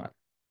 Come on.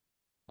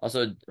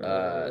 Also,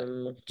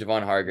 um,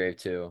 Javon Hargrave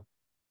too.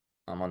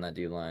 I'm on that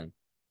D line.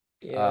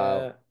 Uh,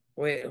 yeah.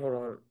 Wait, hold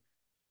on.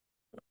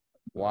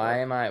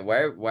 Why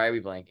are we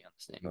blanking on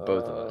this name?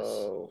 Both of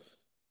us. Oh,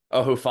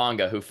 Oh,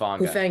 Hufanga.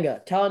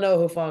 Hufanga.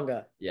 Talanoa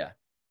Hufanga. Yeah.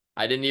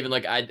 I didn't even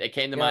look. It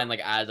came to mind Yep.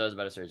 like as I was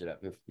about to search it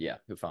up. Yeah,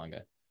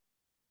 Hufanga.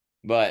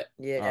 But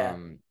Yeah.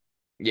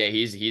 yeah,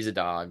 he's a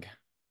dog.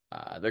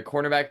 Their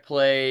cornerback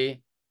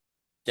play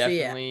So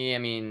yeah, definitely, I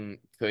mean,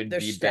 could they're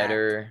be stacked.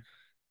 better,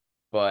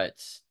 but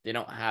they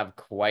don't have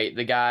quite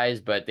the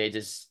guys, but they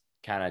just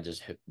kind of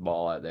just hit the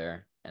ball out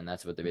there, and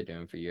that's what they've been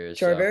doing for years.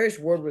 So Charvarius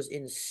Ward was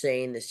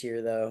insane this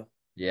year, though.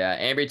 yeah,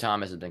 Ambry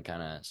Thomas has been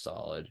kind of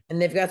solid.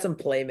 And they've got some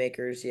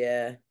playmakers,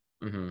 yeah.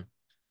 hmm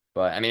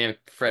But I mean,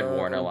 Fred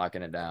Warner Um,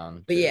 locking it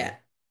down but too. yeah,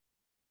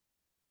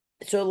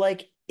 so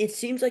like it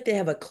seems like they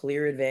have a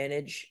clear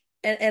advantage,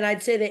 and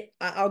I'd say that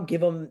I'll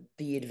give them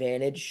the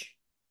advantage,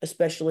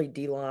 especially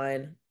D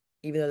line,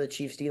 even though the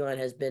Chiefs D line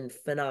has been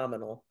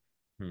phenomenal.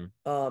 Hmm.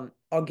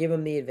 I'll give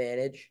them the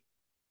advantage,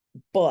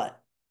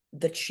 but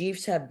the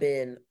Chiefs have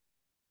been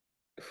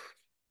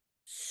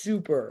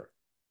super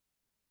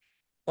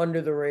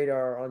under the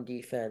radar on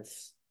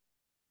defense.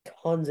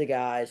 Tons of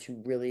guys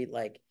who really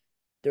like.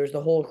 There's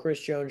the whole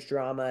Chris Jones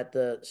drama at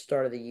the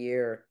start of the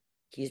year.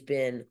 He's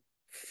been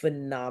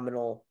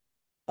phenomenal.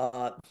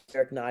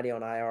 Eric Nadi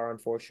on IR,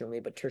 unfortunately,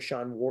 but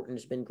Tershawn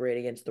Wharton's been great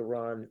against the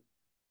run.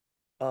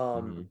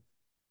 Um, hmm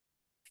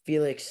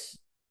Felix,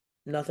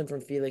 nothing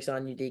from Felix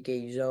on Udike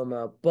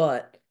Uzoma,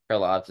 but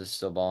Karloff is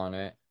still balling,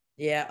 right?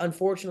 yeah,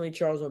 unfortunately,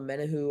 Charles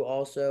Omenihu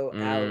also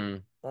out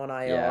Mm, on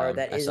IR. yeah,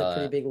 That I is a saw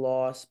pretty that. big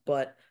loss,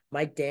 but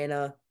Mike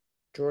Dana,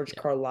 George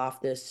Yeah,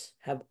 Karlaftis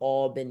have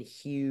all been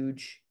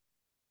huge.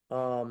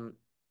 Um,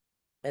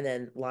 And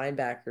then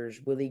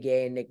linebackers, Willie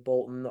Gay and Nick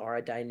Bolton are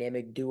a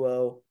dynamic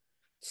duo,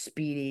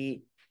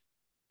 speedy,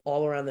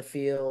 all around the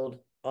field.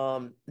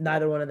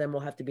 Neither one of them will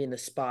have to be in the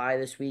spy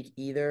this week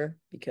either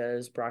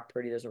because Brock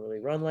Purdy doesn't really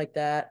run like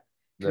that.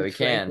 though he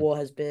can.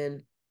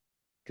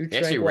 Drew He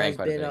actually Tranquil ran has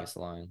quite a been bit against the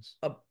Lions.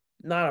 a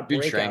not a Dude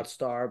breakout Trank,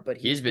 star, but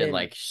he's he's been been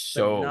like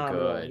so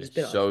phenomenal. good, He's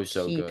been a so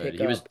key good.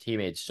 pickup. He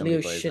made so many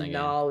Leo plays in that game.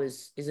 Chenal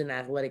is an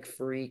athletic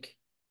freak.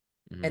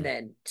 And hmm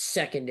then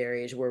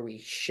secondary is where we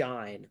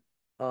shine.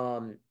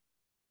 Um,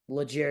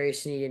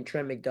 L'Jarius Sneed and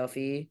Trent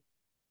McDuffie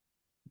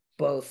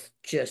both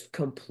just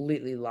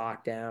completely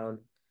locked down.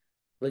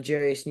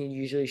 L'Jarius Sneed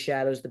usually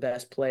shadows the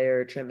best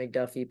player. Trent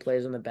McDuffie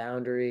plays on the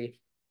boundary.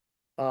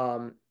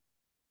 Um,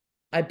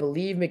 I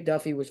believe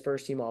McDuffie was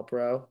first team All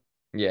Pro.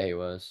 Yeah, he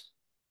was.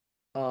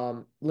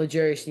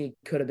 L'Jarius Sneed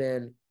could have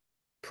been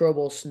Pro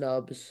Bowl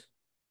snubs.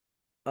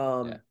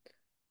 Yeah, Um,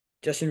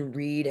 Justin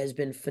Reed has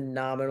been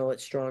phenomenal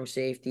at strong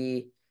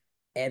safety.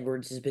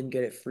 Edwards has been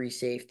good at free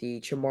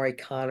safety. Chamari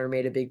Connor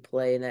made a big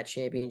play in that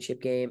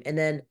championship game. And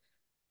then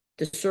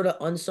the sort of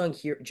unsung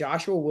hero,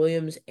 Joshua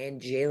Williams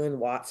and Jalen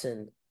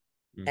Watson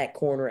Mm. at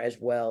corner as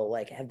well,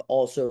 like have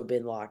also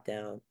been locked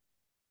down.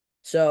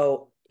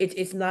 So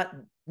it's not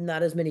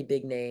as many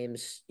big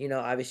names. You know,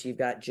 obviously you've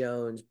got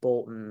Jones,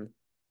 Bolton,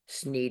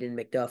 Snead, and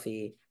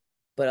McDuffie.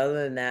 But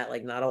other than that,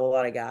 like not a whole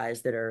lot of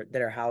guys that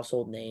are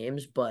household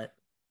names, but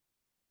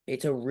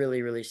it's a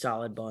really, really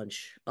solid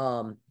bunch.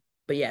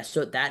 But yeah,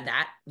 so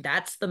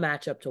that's the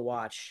matchup to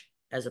watch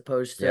as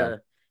opposed yeah,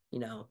 to,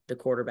 the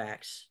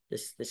quarterbacks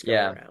this go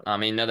yeah. around. I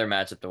mean, another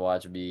matchup to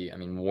watch would be, I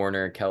mean,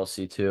 Warner,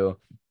 Kelsey too.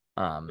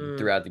 Mm,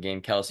 Throughout the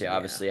game, Kelsey yeah.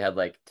 obviously had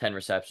like 10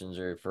 receptions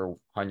or for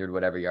 100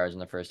 whatever yards in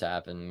the first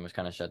half and was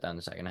kind of shut down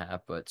the second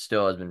half, but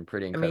still has been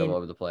pretty I incredible mean,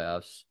 over the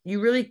playoffs.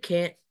 you really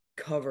can't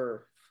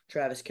cover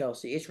Travis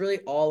Kelsey. It's really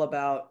all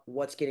about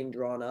what's getting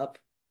drawn up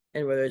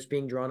and whether it's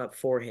being drawn up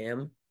for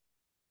him,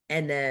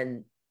 and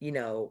then,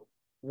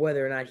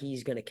 whether or not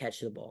he's going to catch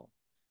the ball.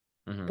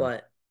 hmm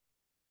But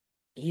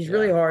he's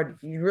really Yeah, hard.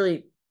 He's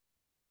really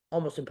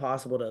almost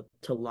impossible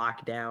to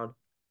lock down,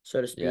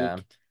 so to yeah.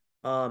 speak.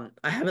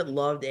 I haven't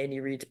loved Andy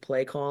Reid's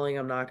play calling.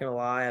 I'm not gonna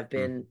lie. I've Mm.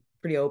 been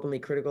pretty openly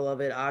critical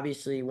of it.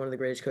 Obviously, one of the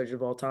greatest coaches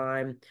of all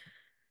time,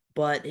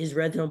 but his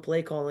red zone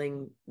play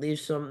calling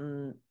leaves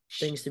some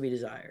things to be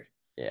desired.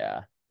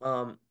 Yeah.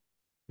 Um,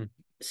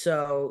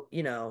 so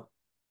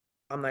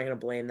I'm not gonna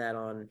blame that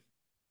on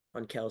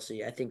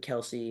Kelsey. I think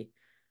Kelsey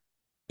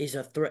is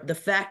a threat. The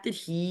fact that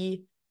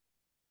he,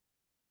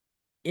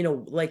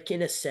 like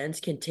in a sense,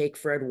 can take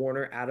Fred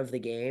Warner out of the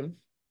game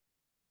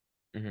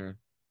hmm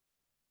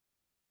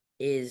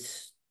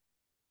is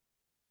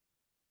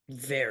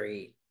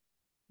very,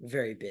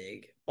 very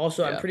big.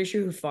 Also, I'm Yeah. pretty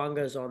sure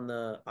Hufanga's on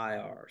the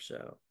IR,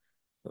 so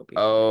he'll be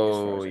fine as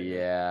far Oh as I know.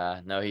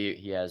 yeah. No,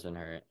 he has been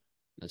hurt.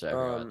 That's right, I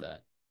forgot about Um,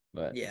 that.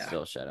 But yeah.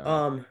 still shadowing.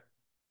 Um,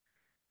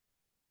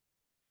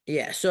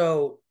 yeah,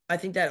 so I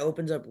think that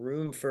opens up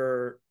room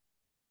for,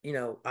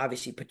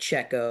 obviously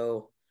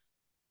Pacheco,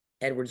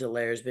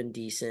 Edwards-Helaire's been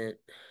decent.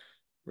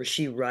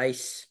 Rashee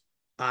Rice,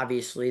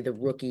 obviously the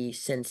rookie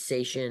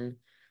sensation.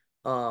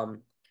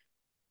 Um,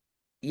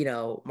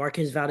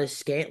 Marquez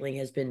Valdes-Scantling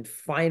has been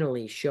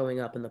finally showing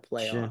up in the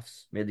Sure.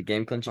 playoffs. Made the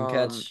game clinching Um,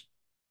 catch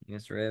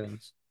against the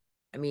Ravens.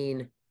 I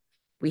mean,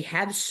 we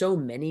have so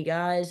many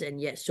guys and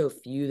yet so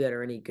few that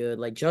are any good.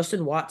 Like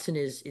Justin Watson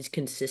is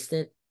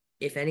consistent,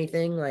 if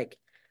anything. Like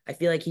I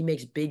feel like he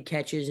makes big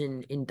catches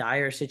in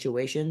dire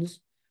situations.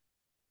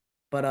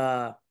 But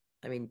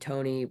I mean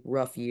Tony,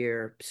 rough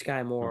year.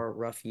 Sky Hmm. Moore,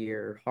 rough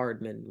year.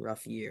 Hardman,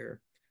 rough year.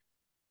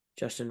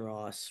 Justin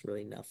Ross,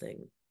 really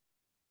nothing.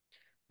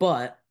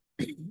 But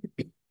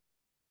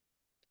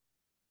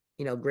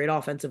great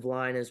offensive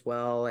line as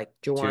well. Like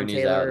Jawan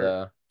Tooney's out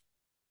Taylor,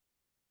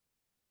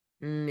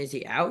 though. is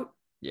he out?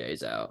 Yeah,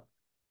 he's out.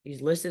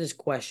 He's listed as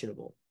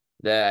questionable.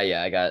 Yeah,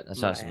 I From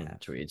saw what I some have.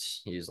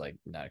 tweets. He's like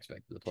not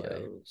expected to play,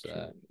 Joe so that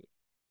Tooney.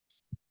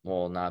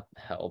 will not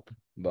help.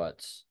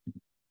 But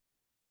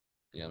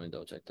yeah, let me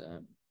double check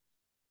that.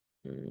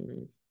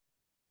 Mm,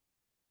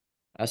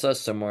 I saw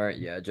somewhere,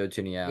 yeah, Joe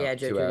Tooney yeah, out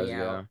Joe 2 hours Tooney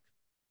ago. out.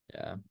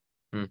 Yeah.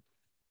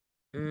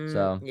 Hmm.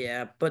 So,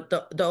 Yeah, but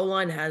the O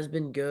line has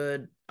been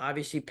good.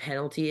 Obviously,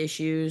 penalty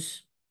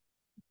issues,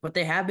 but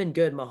they have been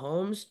good.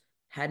 Mahomes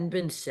hadn't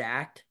been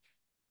sacked.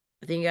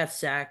 I think he got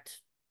sacked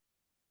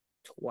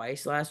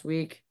twice last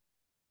week,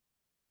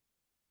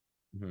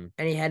 mhm.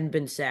 and he hadn't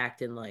been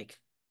sacked in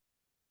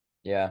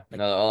Yeah, like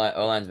no, the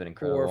O line's been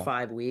incredible. 4 or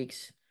 5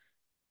 weeks.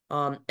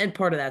 And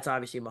part of that's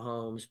obviously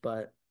Mahomes,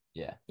 but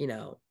Yeah.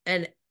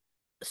 and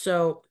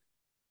so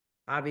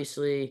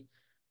obviously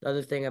the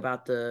other thing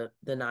about the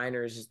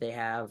Niners is they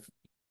have,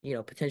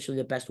 potentially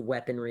the best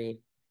weaponry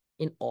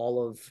in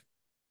all of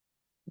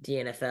the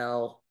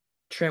NFL.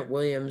 Trent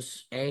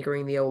Williams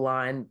anchoring the O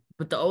line,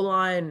 but the O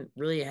line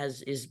really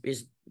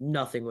is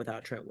nothing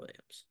without Trent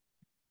Williams.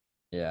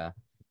 Yeah.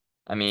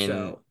 I mean,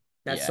 So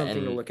that's yeah,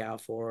 something to and look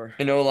out for.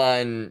 an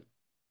O-line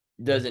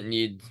doesn't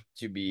need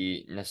to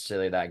be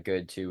necessarily that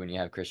good too when you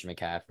have Christian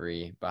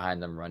McCaffrey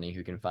behind them running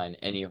who can find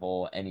any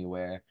hole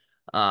anywhere.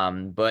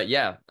 But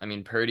yeah, I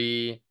mean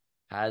Purdy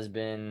has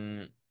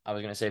been I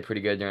was gonna say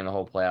pretty good during the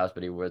whole playoffs,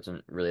 but he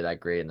wasn't really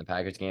that great in the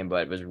Packers game,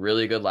 but was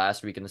really good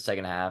last week in the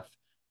second half.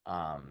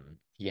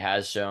 He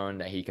has shown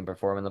that he can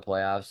perform in the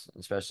playoffs,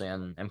 especially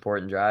on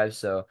important drives.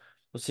 So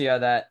we'll see how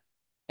that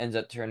ends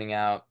up turning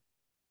out.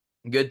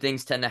 Good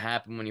things tend to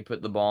happen when you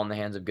put the ball in the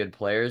hands of good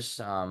players,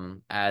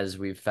 as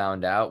we've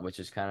found out, which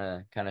is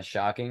kind of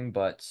shocking.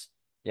 But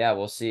yeah,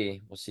 we'll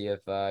see. We'll see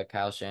if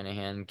Kyle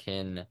Shanahan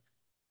can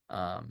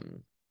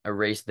um,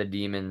 erase the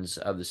demons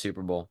of the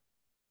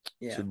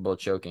Yeah. Super Bowl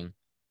choking.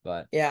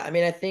 But Yeah, I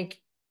mean I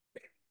think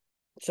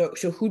so.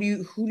 So who do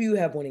you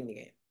have winning the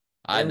game?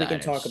 I And have then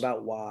we can talk Niners.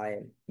 about why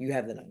you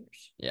have the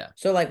Niners. Yeah,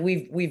 So like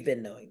we've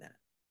been knowing that.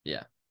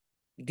 yeah.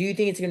 Do you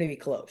think it's going to be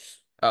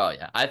close? Oh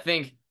yeah. I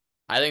think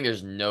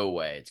there's no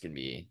way it's gonna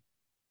be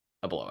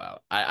a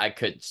blowout. I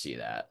could see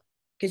that.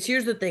 Because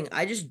here's the thing,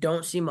 I just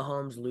don't see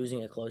Mahomes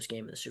losing a close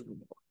game in the Super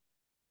Bowl.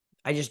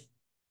 I just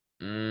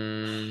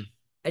Mm,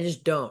 I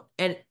just don't.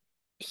 And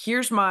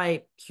here's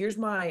my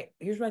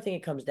thing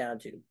it comes down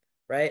to,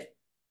 right?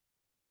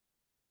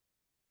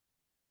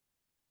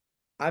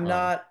 I'm uh,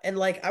 not and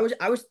like I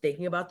was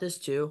thinking about this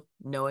too,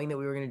 knowing that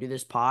we were gonna do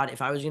this pod.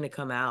 If I was gonna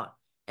come out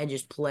and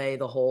just play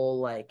the whole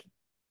like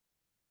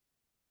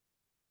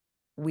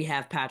we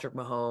have Patrick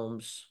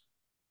Mahomes.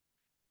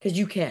 Because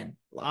you can.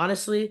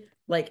 Honestly,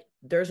 like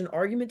there's an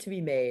argument to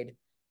be made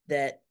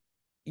that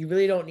you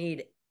really don't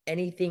need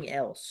anything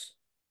else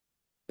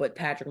but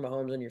Patrick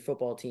Mahomes on your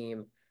football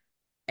team,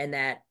 and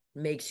that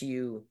makes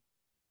you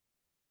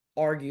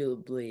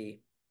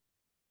arguably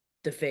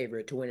the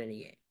favorite to win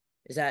any game.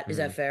 Is that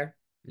mhm, fair?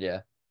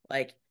 yeah.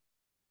 Like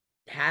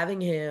having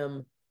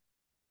him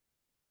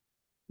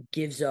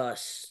gives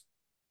us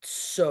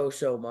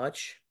so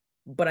much,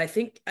 but I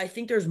think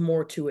there's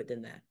more to it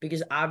than that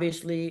because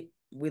obviously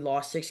we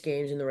lost 6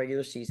 games in the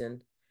regular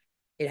season.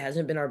 It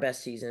hasn't been our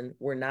best season.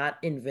 We're not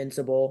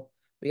invincible.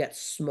 We got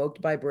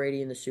smoked by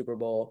Brady in the Super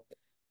Bowl.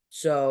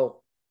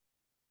 So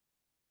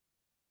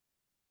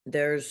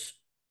there's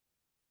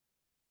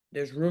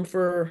there's room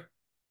for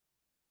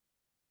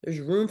there's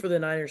room for the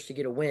Niners to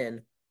get a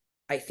win.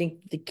 I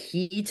think the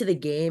key to the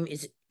game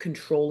is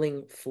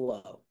controlling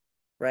flow,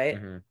 right?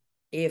 Hmm.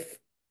 If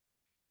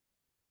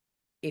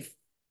if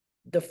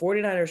the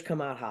 49ers come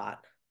out hot,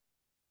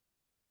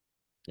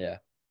 Yeah.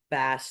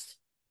 fast,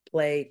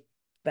 play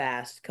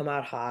fast, come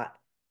out hot,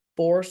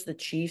 force the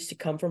Chiefs to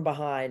come from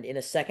behind in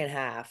a second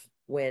half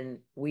when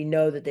we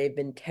know that they've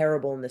been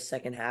terrible in the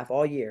second half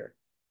all year,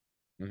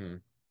 Hmm.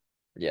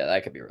 Yeah,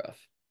 that could be rough.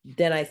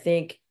 then I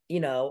think,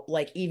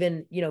 like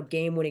even,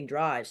 game winning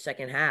drives,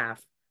 second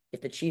half,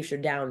 if the Chiefs are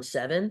down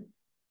 7,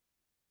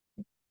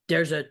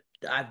 there's a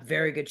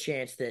very good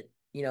chance that,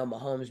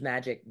 Mahomes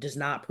magic does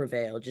not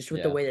prevail just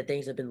with the Yeah. way that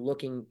things have been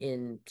looking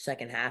in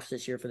second halves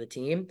this year for the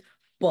team.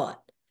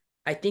 But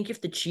I think if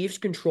the Chiefs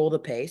control the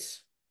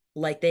pace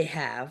like they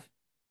have,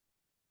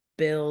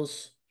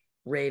 Bills,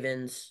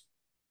 Ravens,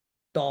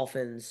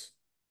 Dolphins,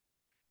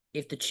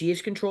 if the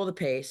Chiefs control the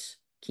pace,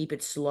 keep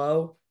it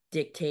slow,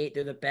 dictate,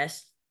 they're the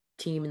best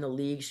team in the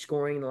league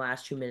scoring in the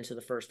last 2 minutes of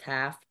the first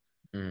half.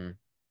 Hmm.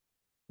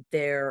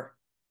 They're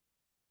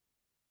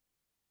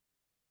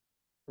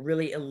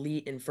really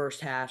elite in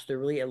first halves. They're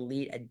really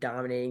elite at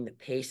dominating the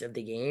pace of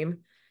the game.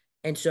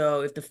 And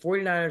so if the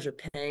 49ers are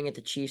playing at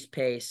the Chiefs'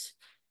 pace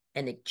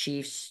and the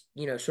Chiefs,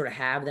 sort of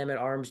have them at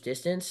arm's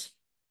distance,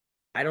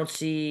 I don't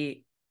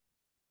see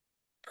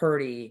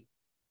Purdy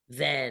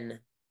then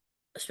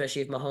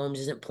especially if Mahomes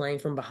isn't playing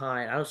from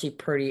behind. I don't see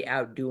Purdy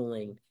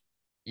outdueling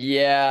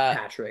Yeah,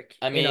 Patrick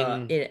I in a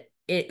mean, in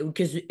it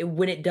because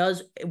when it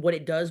does what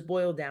it does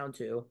boil down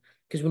to,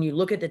 because when you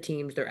look at the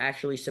teams, they're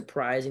actually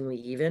surprisingly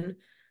even.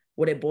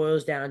 What it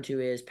boils down to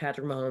is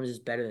Patrick Mahomes is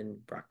better than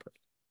Brock Purdy.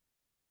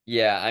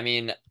 yeah,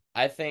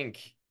 I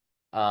think,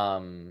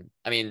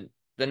 I mean,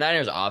 the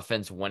Niners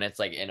offense when it's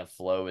like in a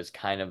flow is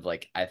kind of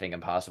like I think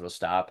impossible to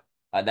stop.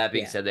 That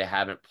being Yeah. said, they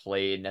haven't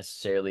played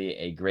necessarily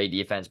a great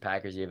defense.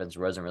 Packers defense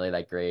wasn't really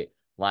that great.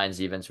 Lions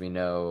defense we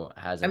know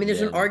I mean, hasn't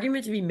there's an been.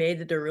 argument to be made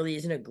that there really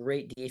isn't a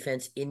great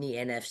defense in the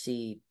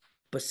NFC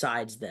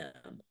besides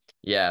them.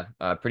 Yeah,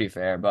 pretty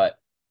fair, but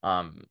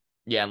um,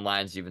 yeah, and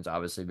Lions defense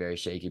obviously very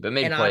shaky, but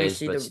make And plays,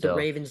 obviously but the still.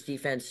 Ravens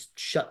defense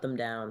shut them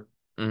down.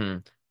 hmm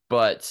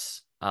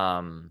But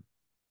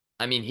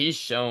I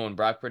mean,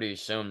 Brock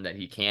Purdy's shown that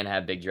he can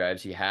have big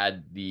drives. He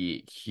had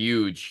the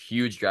huge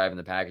drive in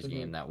the Packers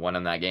game Hmm. that won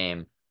him that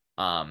game,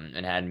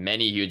 and had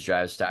many huge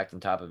drives stacked on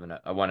top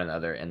of one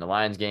another in the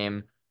Lions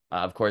game.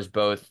 Of course,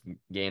 both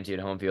games he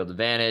had home field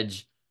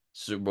advantage.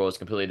 Super Bowl is a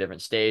completely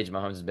different stage.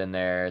 Mahomes has been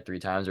there 3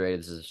 times already.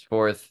 This is his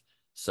fourth.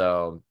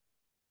 So,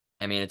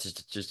 I mean, it's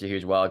just a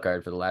huge wild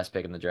card for the last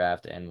pick in the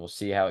draft, and we'll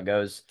see how it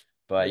goes.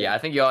 But yeah, Yeah. I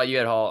think you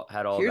had all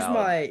Here's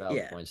my valid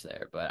yeah. points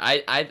there. But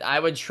I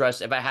would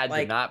trust if I had to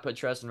Like not put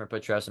trust in him or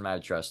put trust in him, I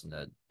would trust him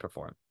to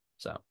perform.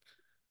 So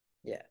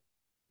yeah.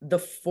 The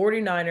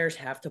 49ers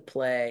have to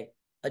play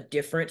a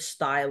different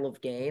style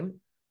of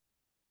game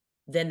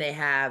than they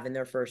have in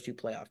their first two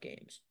playoff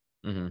games.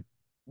 hmm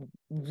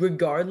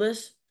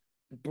Regardless,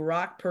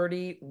 Brock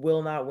Purdy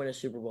will not win a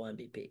Super Bowl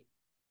MVP.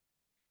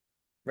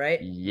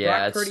 Right?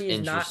 yeah, it's Brock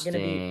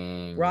interesting.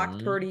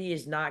 Purdy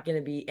is not going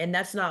to be, and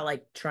that's not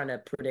like trying to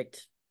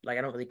predict, like,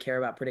 I don't really care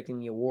about predicting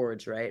the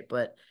awards, right?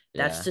 But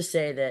that's Yeah, to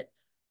say that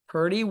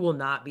Purdy will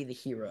not be the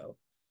hero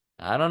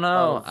I don't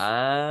know. of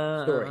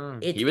the story.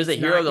 He was a It's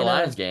hero of not the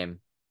Lions gonna game.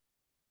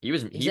 He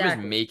was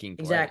exactly, making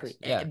exactly.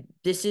 plays. Yeah. But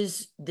this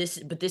is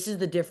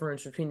the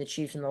difference between the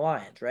Chiefs and the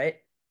Lions, right?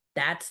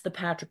 That's the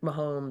Patrick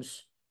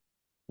Mahomes,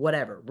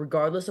 whatever.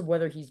 Regardless of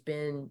whether he's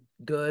been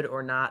good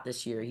or not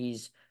this year,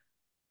 he's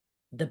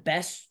the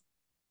best,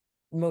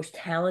 most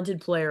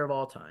talented player of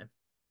all time.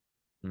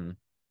 Mhm.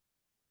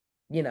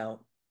 You know,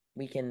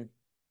 we can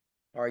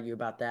argue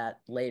about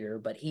that later,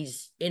 but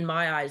he's, in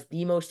my eyes,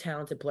 the most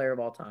talented player of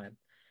all time.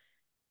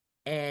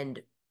 And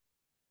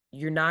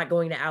you're not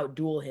going to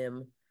outduel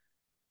him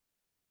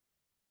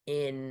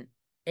in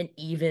an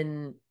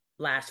even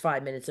last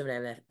 5 minutes of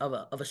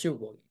a Super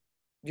Bowl game.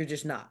 You're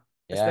just not,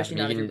 Yeah, especially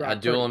you not if you're can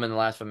Brock duel him Purdy. in the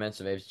last 5 minutes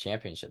of AFC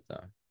Championship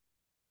though.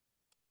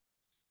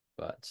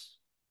 But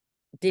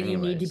Did he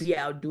need to anyways, be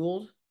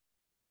outdueled?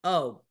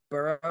 Oh,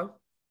 Burrow.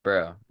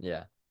 bro,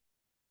 yeah.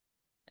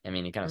 I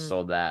mean, he kind of Mm,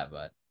 sold that,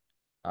 but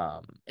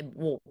um,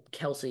 well,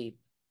 Kelsey.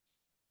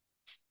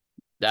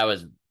 that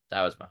was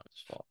that was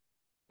Mahomes' fault.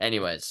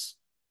 Anyways,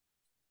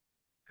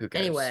 who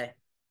cares? Anyway,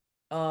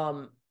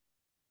 um,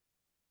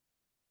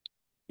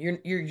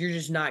 you're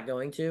just not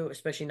going to,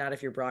 especially not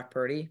if you're Brock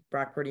Purdy.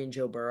 Brock Purdy and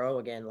Joe Burrow,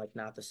 again, like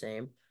not the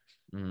same.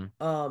 Mhm.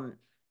 Um,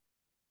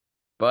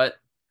 But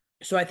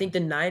so I think the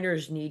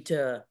Niners need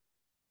to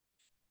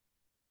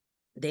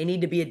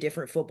be a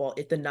different football.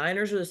 If the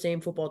Niners are the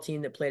same football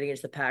team that played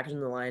against the Packers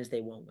and the Lions,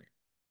 they won't win.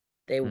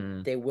 They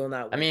mm, they will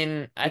not I win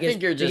mean, I because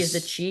think you're because just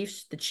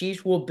The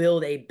Chiefs will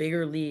build a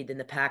bigger lead than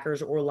the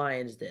Packers or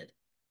Lions did.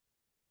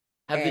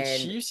 have the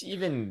And Chiefs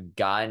even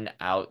gotten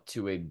out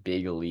to a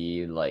big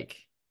lead like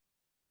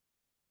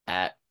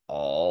at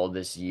all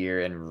this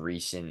year in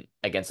recent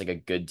against like a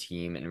good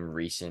team in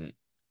recent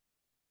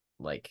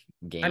like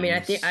I mean, I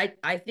think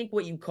games?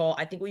 what you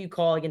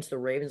call against the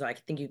Ravens, I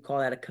think you call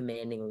that a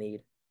commanding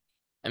lead.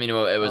 I mean,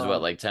 well, it was what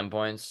Um, like 10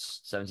 points,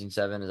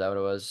 17-7, is that what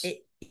it was?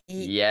 it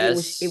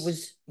Yes.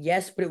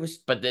 yes, but it was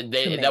But that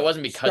command.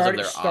 wasn't because of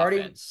their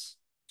Starting offense.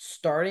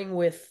 starting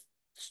with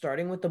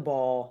starting with the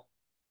ball,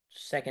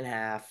 second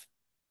half.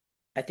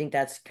 I think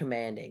that's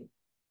commanding.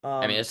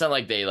 I mean, Um, it's not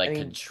like they I like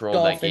mean,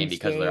 controlled that game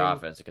because of their game,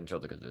 offense. They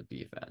controlled it because of their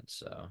defense.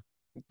 So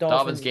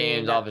Dolphins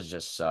game. That Dolphins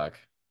just suck.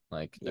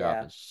 Like their yeah.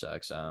 offense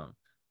sucks. I'm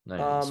not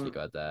even gonna speak Um,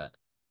 about that.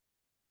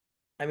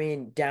 I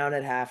mean, down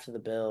at half to the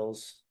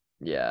Bills.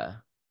 Yeah.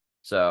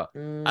 So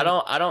Mm,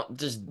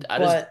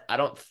 but I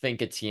don't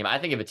think a team. I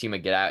think if a team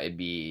would get out, it'd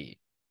be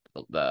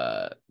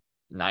the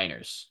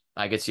Niners.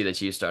 I could see the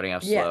Chiefs starting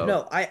off yeah, slow.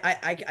 no,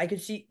 I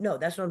could see. No,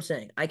 that's what I'm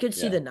saying. I could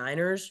see Yeah. the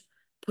Niners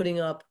putting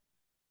up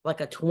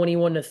like a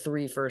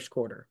 21-3 first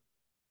quarter.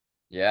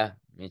 Yeah.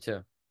 Me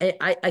too.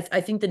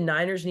 I think the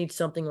Niners need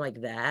something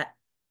like that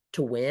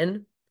to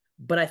win.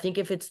 But I think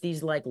if it's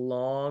these like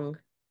long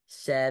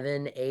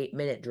 7-8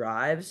 minute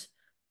drives,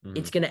 hmm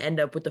it's going to end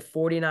up with the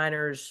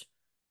 49ers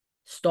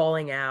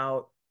stalling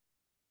out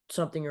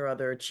something or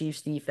other.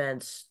 Chiefs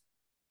defense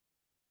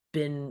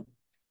been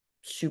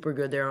super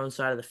good their own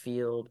side of the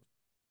field.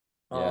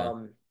 Yeah.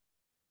 Um,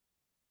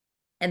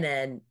 and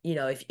then,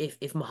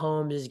 if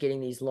Mahomes is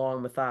getting these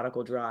long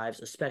methodical drives,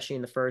 especially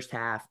in the first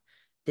half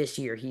this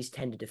year, he's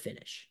tended to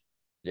finish.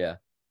 Yeah.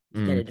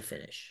 Mm. tended to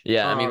finish.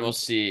 Yeah, I mean we'll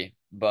see,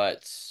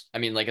 but I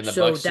mean like in the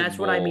So Bucks Super that's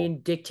what I Bowl.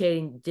 mean,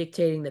 dictating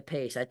the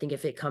pace. I think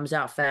if it comes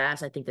out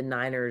fast, I think the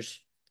Niners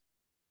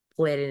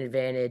play at an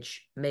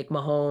advantage, make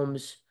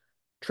Mahomes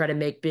try to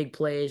make big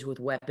plays with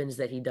weapons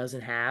that he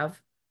doesn't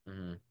have.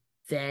 Mhm.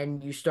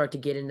 Then you start to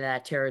get into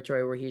that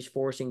territory where he's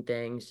forcing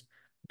things.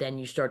 Then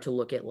you start to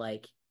look at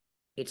like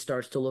it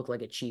starts to look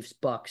like a Chiefs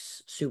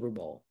Bucks Super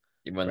Bowl,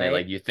 When they like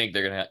right? you think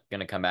they're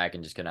gonna come back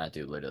and just cannot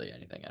do literally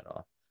anything at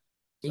all.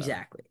 So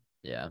Exactly.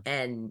 yeah,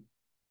 And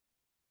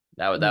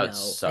that you would know,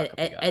 suck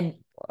if we got.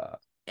 Wow.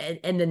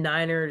 and the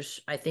Niners,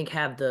 I think,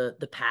 have the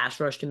pass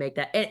rush to make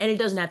that. And it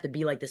doesn't have to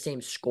be like the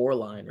same score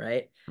line,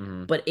 right?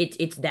 Hmm. But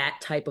it's that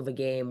type of a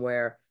game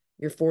where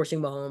you're forcing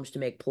Mahomes to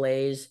make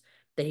plays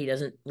that he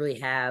doesn't really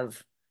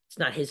have. It's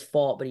not his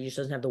fault, but he just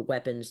doesn't have the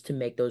weapons to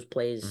make those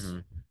plays Hmm.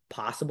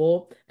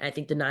 possible. And I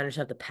think the Niners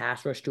have the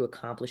pass rush to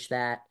accomplish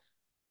that,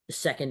 the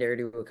secondary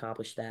to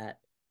accomplish that.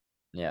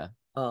 Yeah.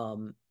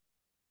 Um,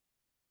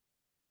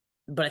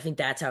 but I think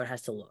that's how it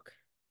has to look.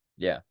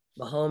 Yeah.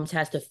 Mahomes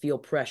has to feel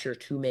pressure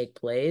to make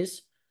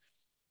plays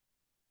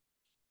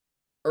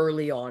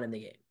early on in the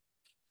game.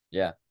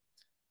 Yeah.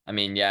 I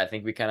mean, yeah, I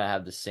think we kind of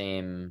have the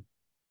same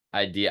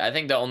idea. I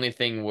think the only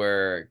thing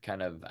we're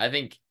kind of, I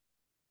think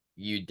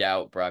you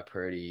doubt Brock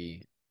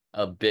Purdy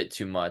a bit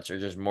too much, or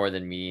just more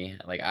than me.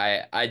 Like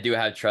I do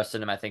have trust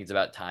in him. I think it's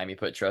about time you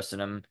put trust in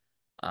him,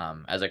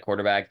 as a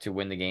quarterback to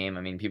win the game.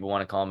 I mean, people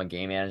want to call him a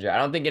game manager. I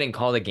don't think getting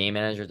called a game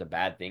manager is a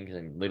bad thing because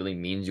it literally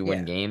means you win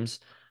Yeah. games.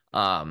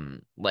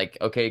 Like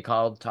okay,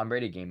 call Tom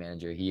Brady game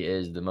manager. He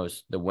is the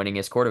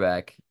winningest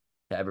quarterback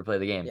to ever play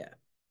the game. Yeah.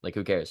 Like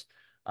who cares?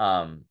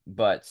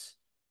 But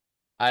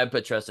I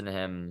put trust in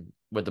him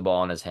with the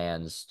ball in his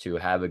hands to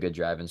have a good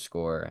drive and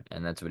score,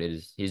 and that's what it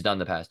is. He's done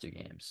the past 2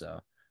 games. So,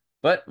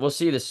 but we'll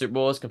see. The Super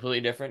Bowl is completely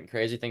different.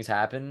 Crazy things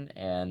happen,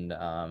 and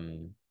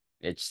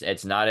it's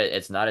not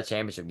a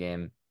championship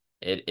game.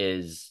 It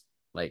is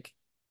like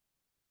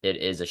it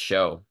is a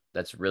show.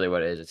 That's really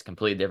what it is. It's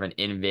completely different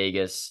in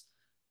Vegas.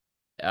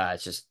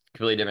 It's just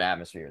completely different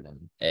atmosphere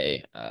than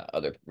a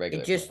other It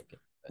regular just playoff game.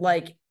 But,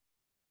 like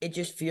it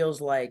just feels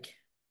like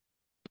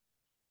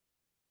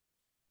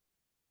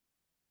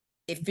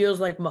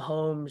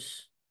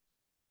Mahomes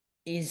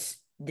is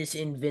this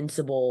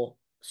invincible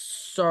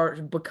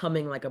start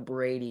becoming like a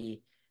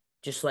Brady,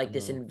 just like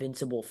this mhm.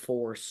 invincible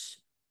force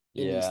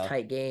in these Yeah.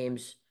 tight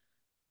games.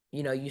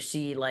 You know, you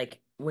see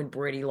like when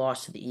Brady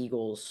lost to the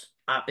Eagles.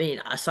 I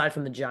mean, aside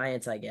from the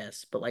Giants, I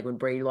guess, but like when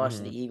Brady lost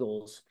to Hmm. the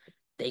Eagles,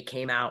 they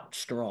came out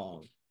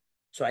strong.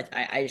 So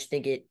I just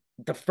think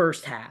the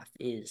first half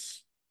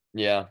is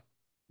Yeah.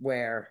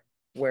 where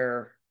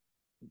where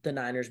the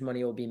Niners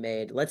money will be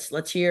made.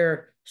 Let's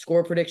hear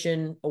score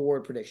prediction,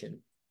 award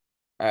prediction.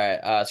 All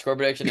right. Score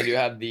prediction. I do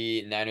have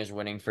the Niners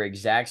winning for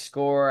exact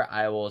score.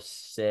 I will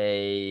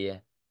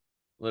say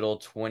little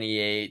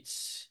 28.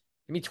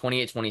 Give me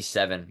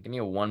 28-27. Give me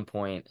a 1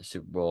 point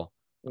Super Bowl.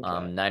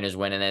 Okay. Niners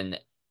win. And then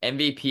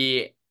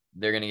MVP,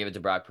 they're going to give it to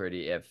Brock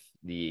Purdy if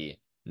the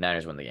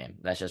Niners win the game.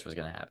 That's just what's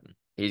going to happen.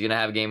 He's going to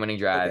have a game winning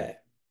drive. Okay.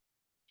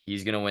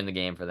 He's going to win the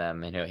game for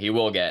them, and he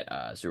will get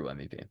Super Bowl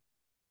MVP.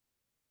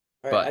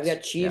 All right. I've But got yeah,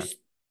 Chiefs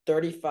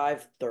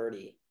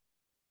 35-30.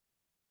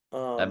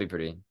 that'd be Um,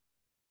 pretty.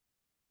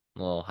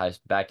 Little high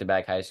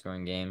back-to-back high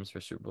scoring games for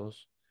Super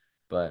Bowls.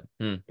 But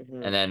and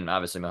mhm. then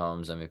obviously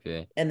Mahomes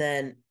MVP. And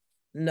then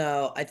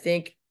no, I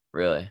think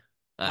Really?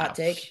 hot Oh,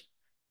 take.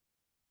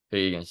 who are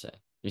you gonna say?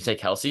 You say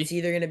Kelsey? It's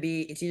either gonna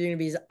be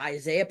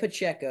Isaiah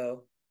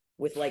Pacheco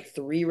with like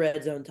three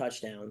red zone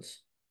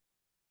touchdowns,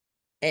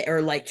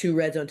 or like two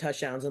red zone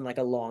touchdowns and like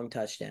a long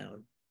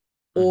touchdown,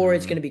 or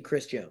it's Mm-hmm. gonna be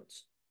Chris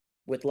Jones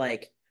with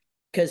like,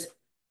 because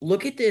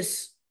look at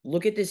this,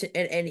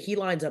 and he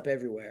lines up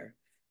everywhere.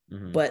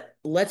 Mm-hmm. But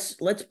let's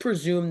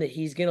presume that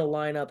he's gonna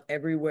line up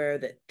everywhere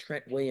that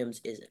Trent Williams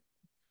isn't.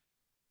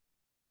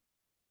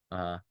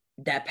 Uh-huh.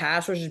 That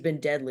pass rush has been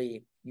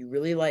deadly. You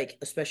really like,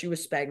 especially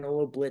with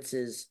Spagnuolo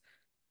blitzes,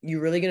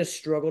 you're really gonna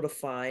struggle to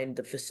find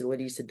the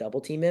facilities to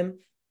double team him.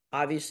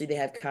 Obviously, they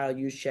have Kyle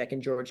Juszczyk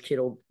and George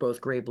Kittle, both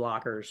great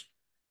blockers.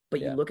 But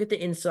you Yeah. look at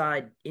the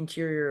inside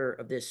interior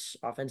of this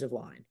offensive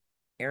line: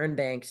 Aaron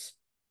Banks,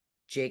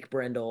 Jake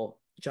Brendel,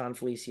 John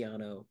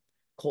Feliciano,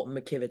 Colton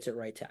McKivitz at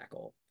right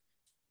tackle.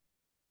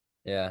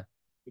 Yeah.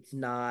 It's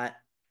not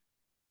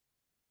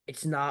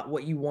it's not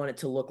what you want it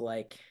to look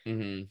like.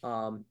 Mm-hmm.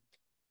 Um,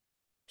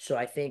 so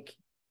I think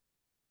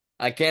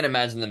I can't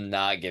imagine them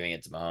not giving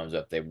it to Mahomes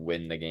if they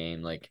win the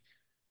game.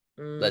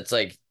 mm, That's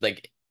like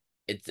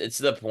it's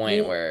to the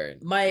point well, where,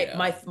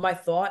 my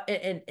thought,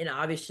 and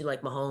obviously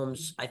like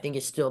Mahomes, I think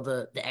is still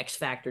the X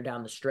factor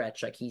down the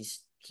stretch. Like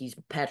he's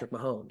Patrick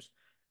Mahomes,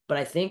 but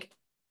I think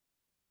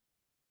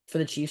for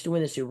the Chiefs to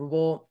win the Super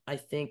Bowl, I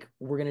think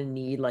we're gonna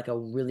need like a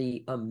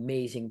really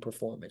amazing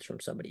performance from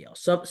somebody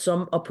else.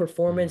 Some a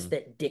performance mm-hmm.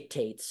 that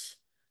dictates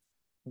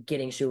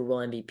getting Super Bowl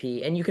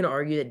MVP. And you can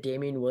argue that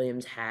Damian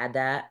Williams had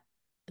that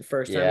the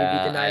first time he beat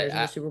the Yeah, Niners in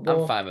the I Super I'm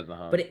Bowl. fine with But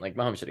Mahomes. Like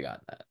Mahomes should have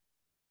gotten that.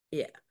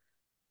 yeah,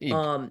 He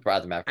Um,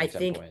 brought them back from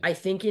 10 point I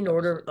think in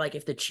order, deficit. like,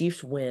 if the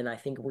Chiefs win, I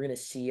think we're gonna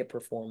see a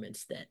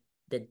performance that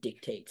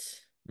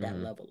dictates that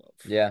Hmm. level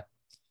of. Yeah.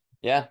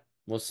 Yeah.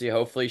 We'll see.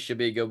 Hopefully, should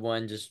be a good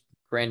one. Just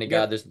praying to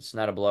God Yep. this it's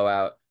not a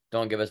blowout.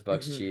 Don't give us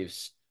Bucks Hmm.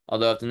 Chiefs.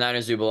 Although if the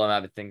Niners do blow them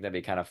out, I think that'd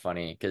be kind of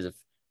funny because if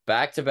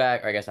back to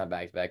back, or I guess not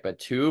back to back, but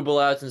two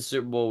blowouts in the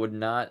Super Bowl would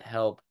not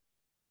help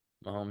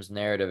Mahomes'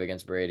 narrative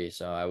against Brady.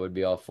 So I would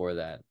be all for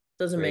that.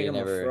 Doesn't make Brady him a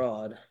never,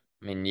 fraud.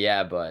 I mean,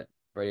 yeah, but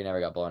Brady never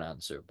got blown out in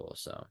the Super Bowl.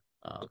 So,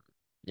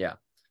 yeah.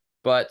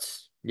 But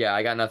yeah,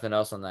 I got nothing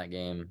else on that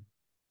game.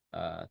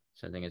 So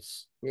I think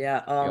it's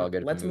Yeah. be all good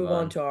if we Let's move move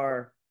on on. to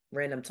our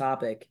random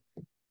topic.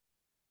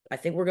 I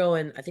think we're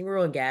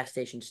going gas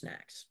station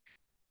snacks.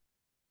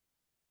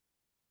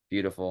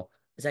 Beautiful.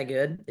 Is that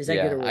good? Is that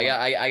good Yeah, or I got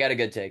what? I, I got a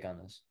good take on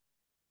this.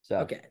 So,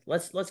 Okay.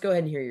 Let's go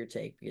ahead and hear your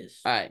take because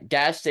all right,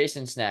 gas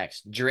station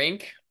snacks.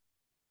 Drink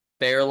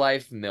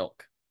Fairlife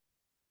milk.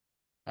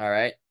 All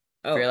right.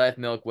 oh, Fairlife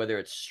milk, whether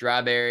it's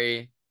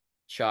strawberry,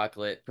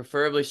 chocolate,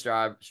 preferably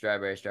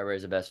strawberry. Strawberry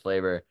is the best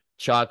flavor.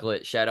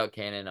 Chocolate, shout out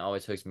Cannon,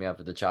 always hooks me up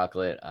with the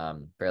chocolate.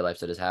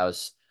 Fairlife's at his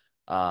house.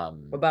 what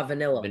Um, about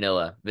vanilla?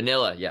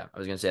 vanilla. Yeah, I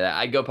was gonna say that.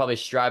 I'd go probably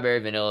strawberry,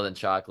 vanilla, then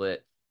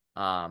chocolate.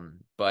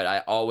 But I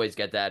always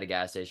get that at a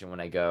gas station when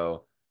I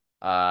go.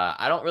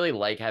 I don't really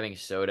like having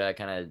soda. It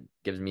kind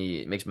of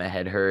it makes my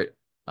head hurt.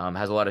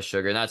 Has a lot of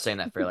sugar. Not saying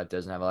that Fairlife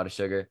doesn't have a lot of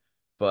sugar,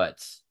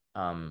 but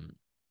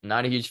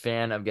not a huge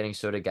fan of getting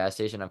soda at gas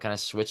station. I've kind of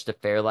switched to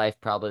Fairlife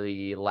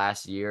probably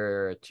last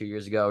year or 2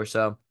 years ago or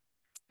so.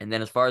 And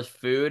then as far as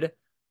food,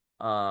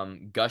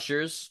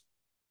 Gushers,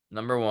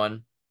 number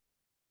one.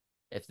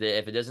 If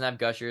it doesn't have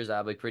Gushers,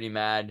 I'll be pretty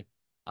mad.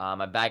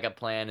 My backup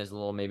plan is a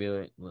little maybe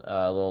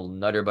a little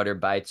Nutter Butter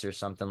Bites or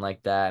something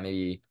like that.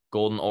 Maybe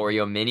Golden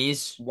Oreo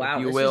Minis, if Wow,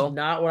 you this is will.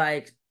 not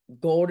what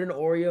golden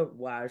Oreo.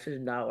 Wow, this is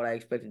not what I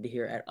expected to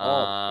hear at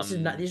all. This is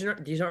not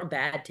Um, these aren't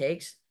bad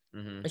takes.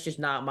 mhm. It's just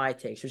not my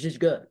takes, which is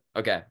good.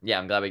 Okay, yeah,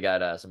 I'm glad we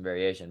got some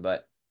variation.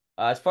 But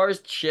as far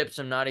as chips,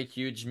 I'm not a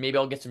huge. Maybe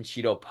I'll get some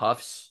Cheeto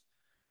Puffs,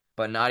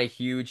 but not a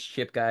huge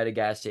chip guy at a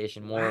gas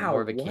station. Wow,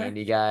 More of a what?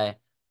 candy guy.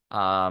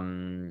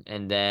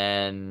 And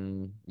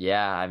then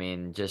yeah, I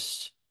mean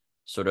just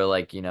sort of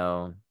like Nutter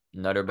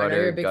I know you're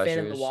Butter, a big fan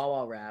of the Gushers,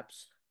 Wawa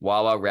wraps.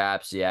 Wawa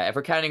wraps. Yeah, if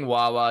we're counting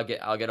Wawa,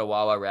 I'll get a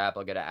Wawa wrap.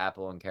 I'll get an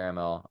apple and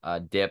caramel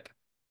dip.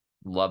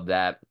 Love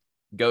that.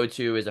 Go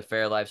to is a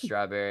Fairlife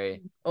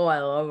strawberry Oh, I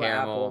love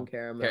apple and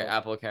caramel, caramel.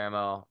 apple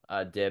caramel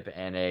dip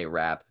and a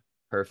wrap.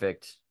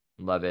 Perfect.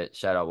 Love it.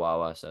 Shout out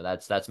Wawa. So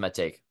that's my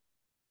take.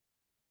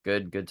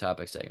 Good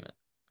topic segment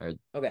or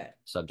Okay,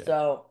 subject.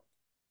 so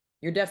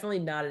you're definitely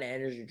not an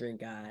energy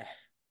drink guy.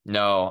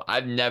 No,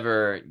 I've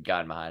never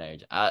gotten behind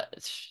age.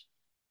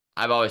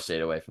 I've always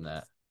stayed away from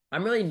that.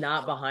 I'm really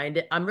not behind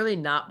it. I'm really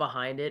not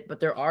behind it, but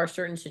there are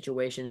certain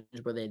situations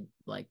where they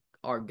like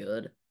are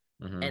good,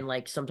 Hmm. and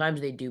like sometimes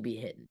they do be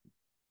hitting.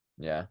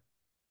 Yeah,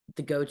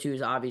 The go-to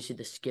is obviously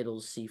the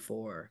Skittles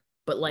C4.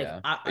 But like yeah.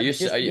 I just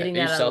getting Are you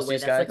that out of the way,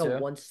 Celsius that's guy like a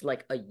too? once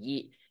like a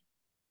yeet.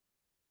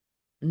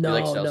 You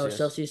like No, Celsius?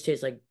 Celsius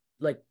tastes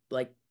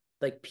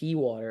like pea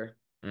water.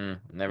 No,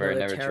 they're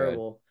Never tried.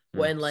 terrible.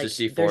 When So like there's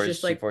C4's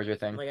just like your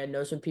thing? I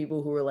know some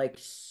people who are like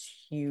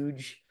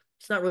huge.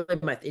 It's not really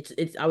my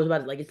it's I was about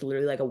to like it's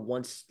literally like a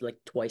once like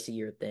twice a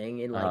year thing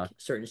in Uh-huh. like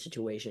certain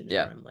situations where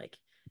Yeah, I'm like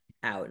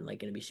out and like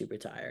gonna be super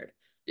tired.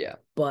 yeah.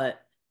 But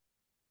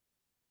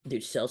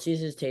dude,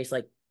 Celsius's taste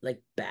like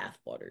bath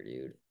water,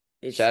 dude.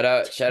 It's Shout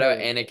out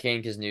terrible. Anna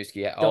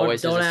Knizniewski.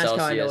 Always has Don't a ask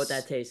how I know what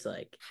that Celsius. tastes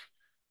like.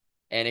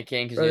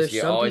 Anakin Bro, there's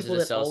Knizniewski some always has people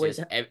a that always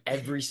Celsius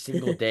every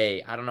single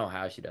day. I don't know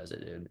how she does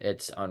it, dude.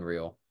 It's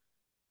unreal.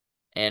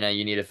 Anna,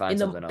 you need to find in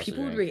the something else to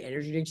people who drink. drink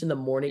energy drinks in the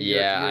morning,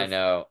 Yeah, I you're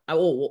know. I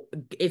will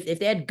if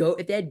they had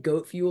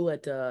goat fuel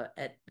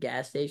at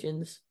gas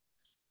stations,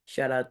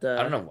 shout out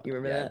I don't the know. you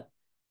remember Yeah. that?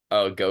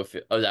 Oh, Go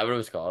Fit. Oh, is that what it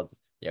was called?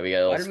 Yeah, we got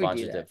a little Why did we do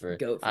sponsorship that? for.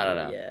 Goat I don't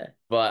fuel, know. yeah.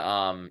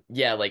 But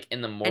yeah, like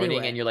in the morning and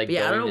Anyway, you're but like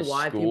yeah, I don't going to know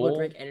why people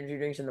drink school, energy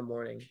drinks in the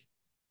morning.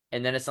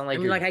 and then it's not I like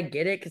mean, like you're I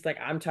get it because like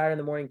I'm tired in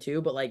the morning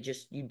too, but like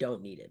just you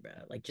don't need it, bro.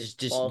 Like just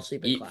just fall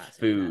asleep in eat class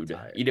if you're that food,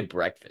 tired. eat a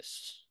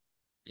breakfast.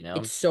 You know?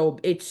 It's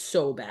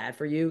so bad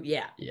for you.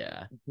 Yeah,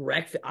 Yeah.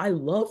 breakfast. I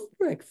love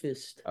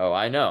breakfast. Oh,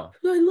 I know.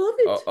 I love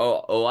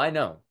it. I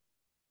know.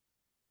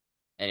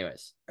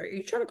 Anyways, Are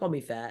you trying to call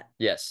me fat?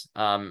 yes.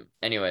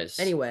 Anyways,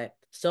 Anyway,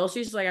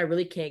 Celsius, like, I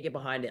really can't get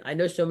behind it. I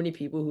know so many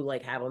people who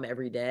like have them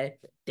every day.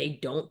 They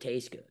don't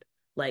taste good.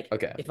 Like,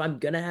 okay. if I'm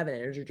gonna have an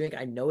energy drink,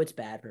 I know it's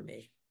bad for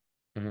me.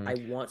 Hmm. I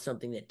want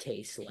something that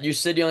tastes You like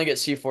said you only get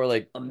C4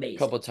 like a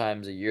couple amazing.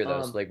 times a year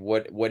though. So Um, like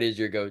what is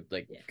your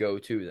yeah. go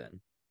to then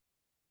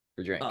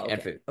for drink Oh, and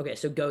okay. food? Okay,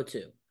 so go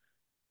to.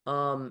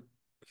 Um,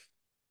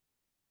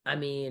 I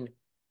mean,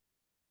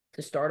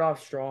 to start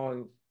off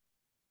strong,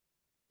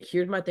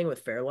 here's my thing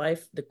with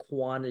Fairlife, the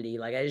quantity.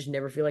 Like, I just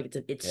never feel like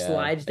it Yeah,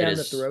 slides it down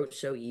the is. throat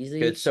so It's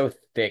easy. so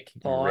thick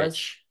and Pause.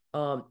 rich.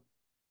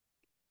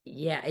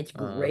 Yeah, it's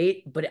Uh,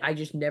 great, but I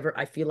just never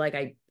I feel like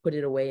I put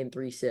it away in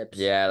three sips.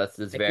 yeah, that's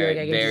I feel like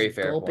I can very just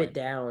fair gulp it point.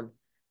 down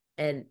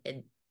and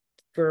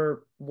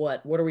for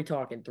what? What are we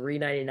talking?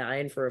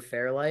 3.99 for a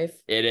Fairlife?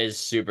 It is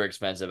super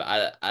expensive.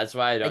 That's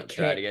why I don't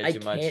try to get it I too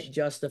can't much.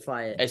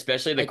 justify it.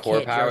 Especially the I core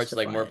can't power, which is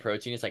like justify more it.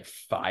 protein. It's like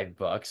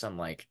 $5. I'm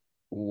like,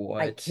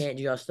 I what? can't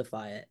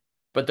justify it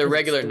But the because it's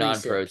regular 3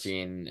 sips.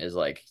 non-protein is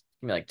like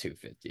maybe like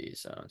 250,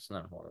 so it's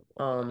not horrible.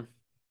 But Um.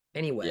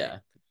 Anyway, yeah,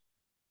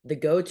 the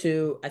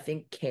go-to, I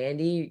think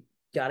candy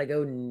gotta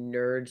go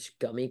Nerds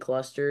gummy I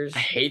clusters.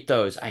 hate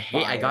those.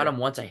 I got them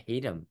Fire. once. I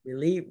hate them.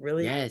 Really,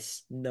 really?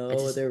 Yes. I No,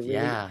 just they're really.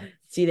 yeah.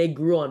 See, they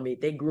grew on me.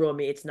 They grew on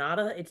me. It's not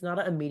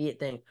an immediate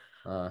thing.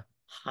 Uh,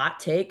 Hot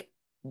take,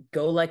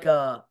 go like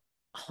a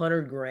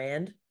 100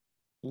 grand.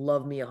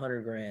 Love me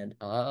 100 grand.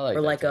 I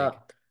Or like that like take.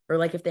 a, or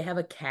like if they have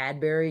a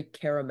Cadbury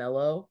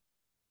caramello,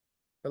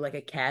 or like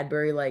a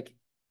Cadbury like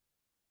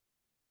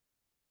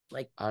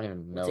I don't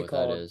even what's know it what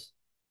that called? is.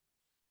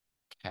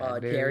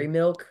 Dairy Cadbury?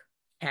 milk.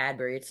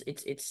 Cadbury.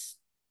 It's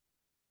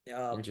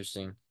um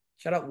Interesting.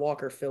 shout out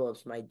Walker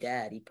Phillips, my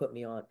dad. He put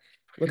me on.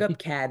 Look up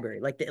Cadbury.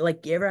 Like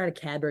you ever had a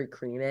Cadbury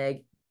cream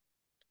egg?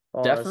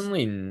 Pause.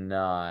 Definitely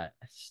not.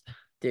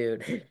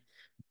 Dude.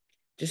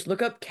 Just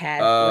look up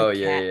Oh like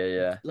yeah, yeah,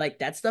 yeah. like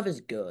that stuff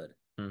is good.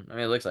 I mean,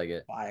 it looks like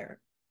it. Fire.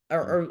 Mm.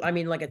 Or I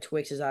mean like a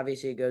Twix is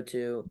obviously a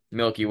go-to.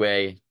 Milky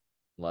Way,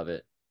 love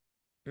it.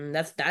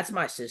 That's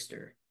my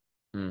sister.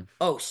 Mm.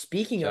 Oh,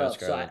 speaking Shout out of,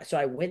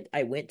 Scarlett.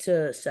 I went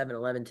to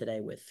 7-Eleven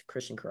today with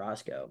Christian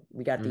Carrasco.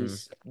 We got Hmm.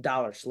 these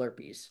dollar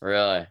Slurpees.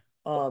 Really?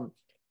 Um,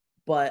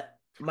 but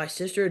my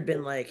sister had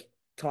been like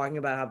talking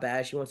about how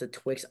bad she wants a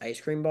Twix ice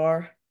cream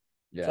bar.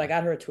 So I Yeah.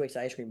 got her a Twix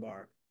ice cream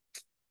bar.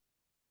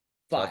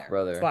 Tough Fire.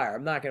 brother. Fire.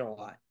 I'm not gonna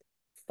lie.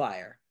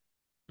 Fire.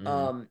 Hmm.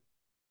 Um,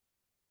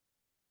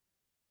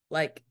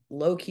 like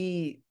low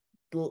key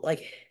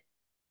like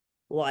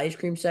little ice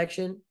cream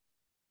section,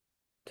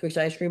 Twix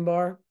ice cream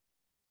bar.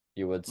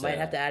 You would say Might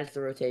have to that. add it to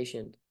the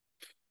rotation.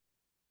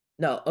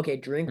 No, okay,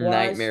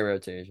 Nightmare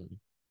rotation.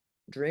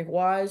 drink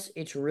wise,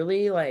 it's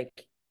really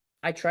like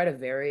I try to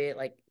vary it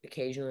like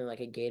occasionally like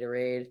a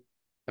Gatorade.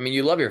 I mean,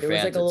 you love your There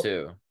was like Fanta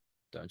too,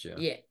 don't you?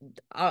 yeah,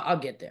 I'll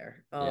get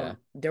there. Yeah.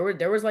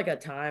 There was like a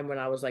time when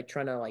I was like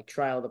trying to like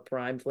try all the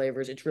prime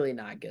flavors. It's really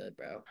not good,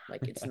 bro.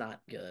 Like it's not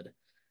good.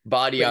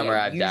 Body But yeah, armor,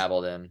 I've you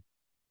dabbled in.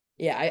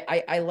 yeah,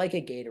 I like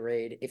a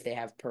Gatorade if they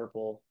have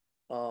purple.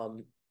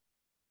 Um,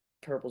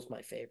 purple's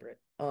my favorite.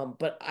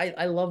 But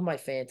I love my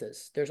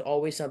Fantas. There's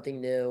always something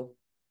new.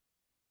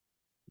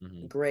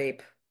 Hmm.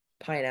 Grape,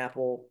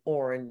 pineapple,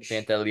 orange,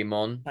 Fanta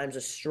Limon. times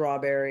a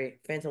strawberry.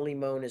 Fanta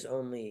Limon is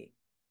only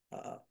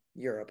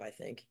Europe, I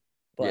think.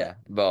 Yeah.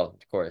 But Well,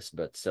 of course,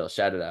 but still,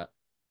 shout it out.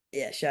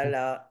 yeah, shout it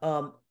out.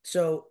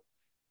 So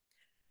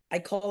I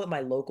call it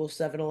my local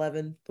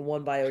 7-Eleven, the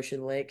one by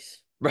Ocean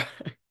Lakes, Bro,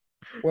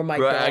 where my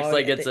bro acts dog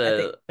like it's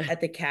a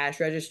at the cash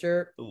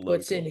register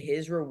puts in local.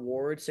 his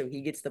rewards so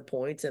he gets the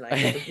points and I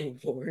get the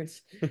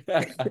rewards.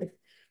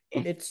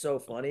 It's so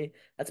funny.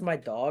 That's my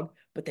dog.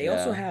 But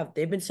Yeah.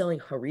 they've been selling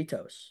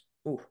Doritos.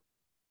 Ooh,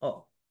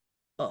 oh,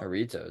 oh,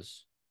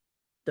 Doritos.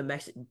 the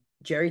Mexican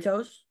Jerry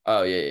Toast.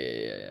 Oh yeah, yeah,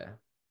 yeah, yeah.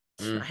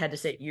 I Mm. had to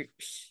say,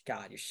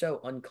 God, you're so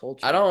I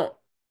uncultured. don't.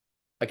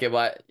 Okay,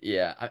 well,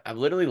 yeah, I've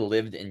literally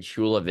lived in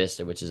Chula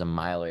Vista, which is a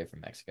mile away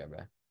from Mexico, bro.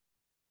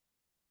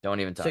 Don't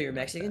even So talk to you're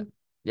me like that. Mexican?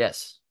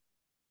 Yes,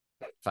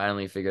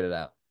 finally figured it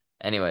out.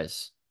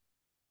 Anyways,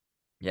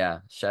 yeah,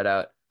 shout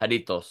out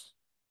Jaditos.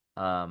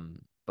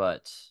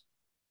 But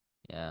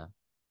yeah,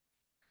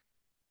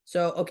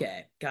 So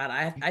okay, God,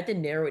 I had to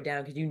narrow it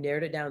down because you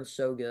narrowed it down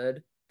so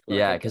good to like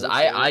yeah, a because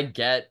I go-to.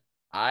 get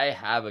I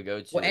have a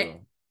Well, go-to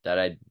that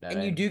and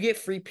I you do get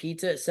free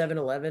pizza at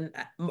 7-Eleven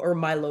or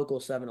my local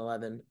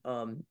 7-Eleven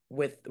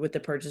with the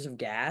purchase of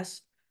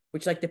gas,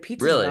 which like the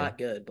pizza's really not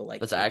good, but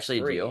like that's it's actually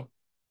a free. deal.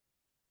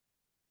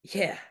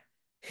 Yeah.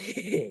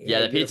 Yeah, Yeah,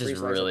 the you get a pizza's free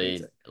slice of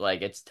pizza. really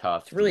like it's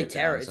tough It's to really get down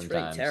terrible. It's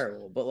really sometimes.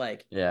 terrible, but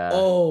like Yeah,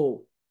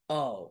 oh,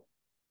 oh,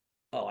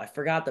 oh, I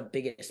forgot the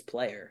biggest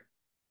player.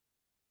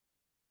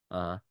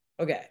 uh-huh.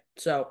 Okay,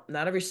 so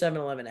not every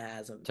 7-Eleven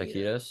has them either,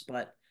 Taquitos.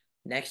 but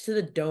next to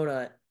the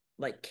donut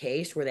like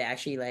case where they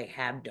actually like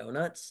have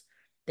donuts,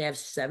 they have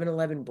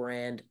 7-Eleven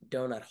brand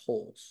donut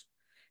holes.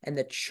 And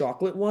the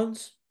chocolate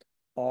ones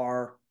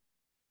are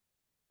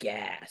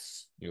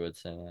gas. You would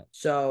say that.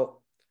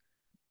 So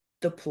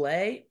the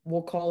play,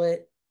 we'll call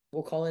it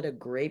a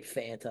grape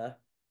Fanta,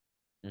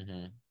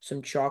 Hmm.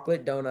 some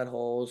chocolate donut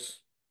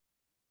holes.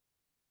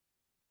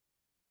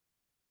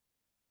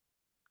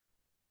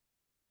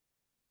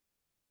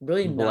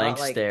 Really not Blank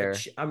like stare.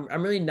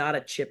 I'm really not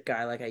a chip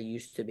guy like I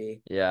used to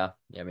be. Yeah,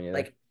 yeah, me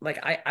neither. Like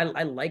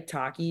I like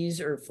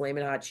Takis or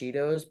Flamin' Hot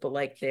Cheetos, but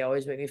like they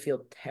always make me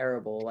feel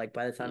terrible. Like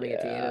by the time I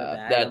get to the end of the Yeah,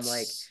 bag, I'm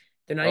like, that's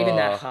they're not even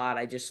that oh hot.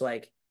 I just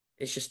like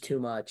it's just too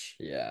much.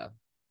 yeah.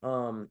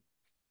 Um,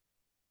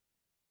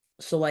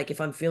 so like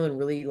if I'm feeling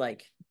really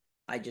like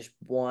I just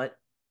want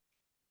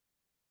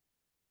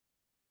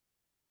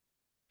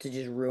to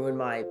just ruin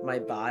my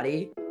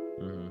body,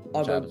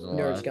 I'll Which go happens a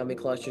Nerds lot. Gummy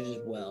Clusters as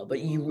well. But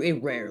you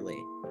it rarely.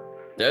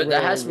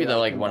 That has Literally to be the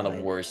like one of the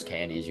combined. worst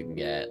candies you can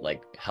get,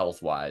 like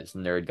health wise.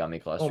 Nerd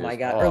gummy Oh my clusters.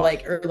 god. Oh,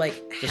 Ha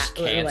just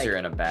or cancer like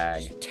in a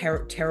bag.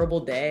 terrible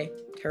day.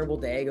 Terrible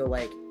day. Go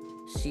like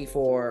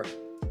C4,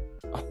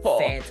 Oh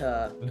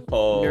Fanta,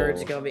 no.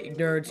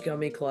 Nerds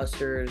gummy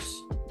clusters,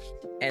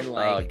 and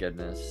Oh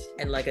goodness.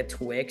 like a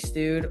Twix,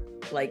 dude.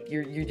 Like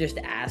you're just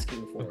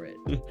asking for it.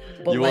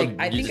 But You will. like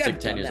I You think just took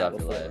I've 10 done years that off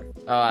your life.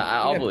 before. Oh, I think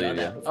I'll I've believe done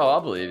you. that Oh, before.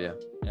 I'll believe you.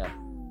 Yeah.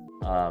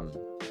 Um,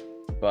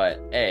 but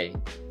hey,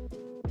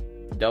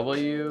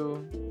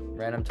 W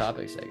random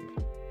topic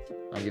segment.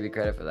 I'll give you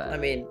credit for that. I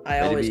mean, I Way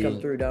to always be- come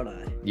through, don't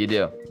I? You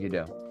do,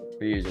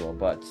 per usual.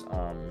 But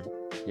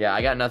yeah,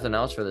 I got nothing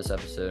else for this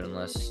episode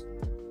unless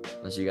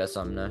you got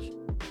something else.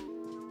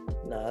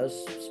 No,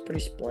 it's pretty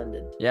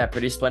splendid. Yeah,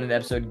 pretty splendid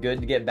episode. Good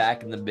to get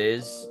back in the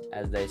biz,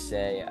 as they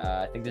say.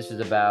 I think this was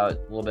about a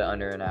little bit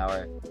under an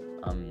hour,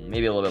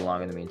 maybe a little bit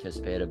longer than we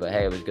anticipated. But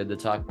hey, it was good to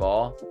talk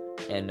ball,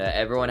 and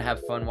everyone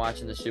have fun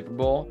watching the Super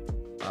Bowl.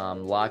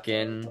 Lock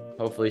in.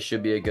 Hopefully,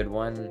 should be a good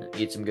one.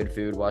 Eat some good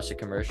food, watch the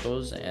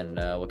commercials, and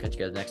we'll catch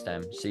you guys next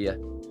time. See ya.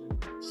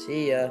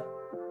 See ya.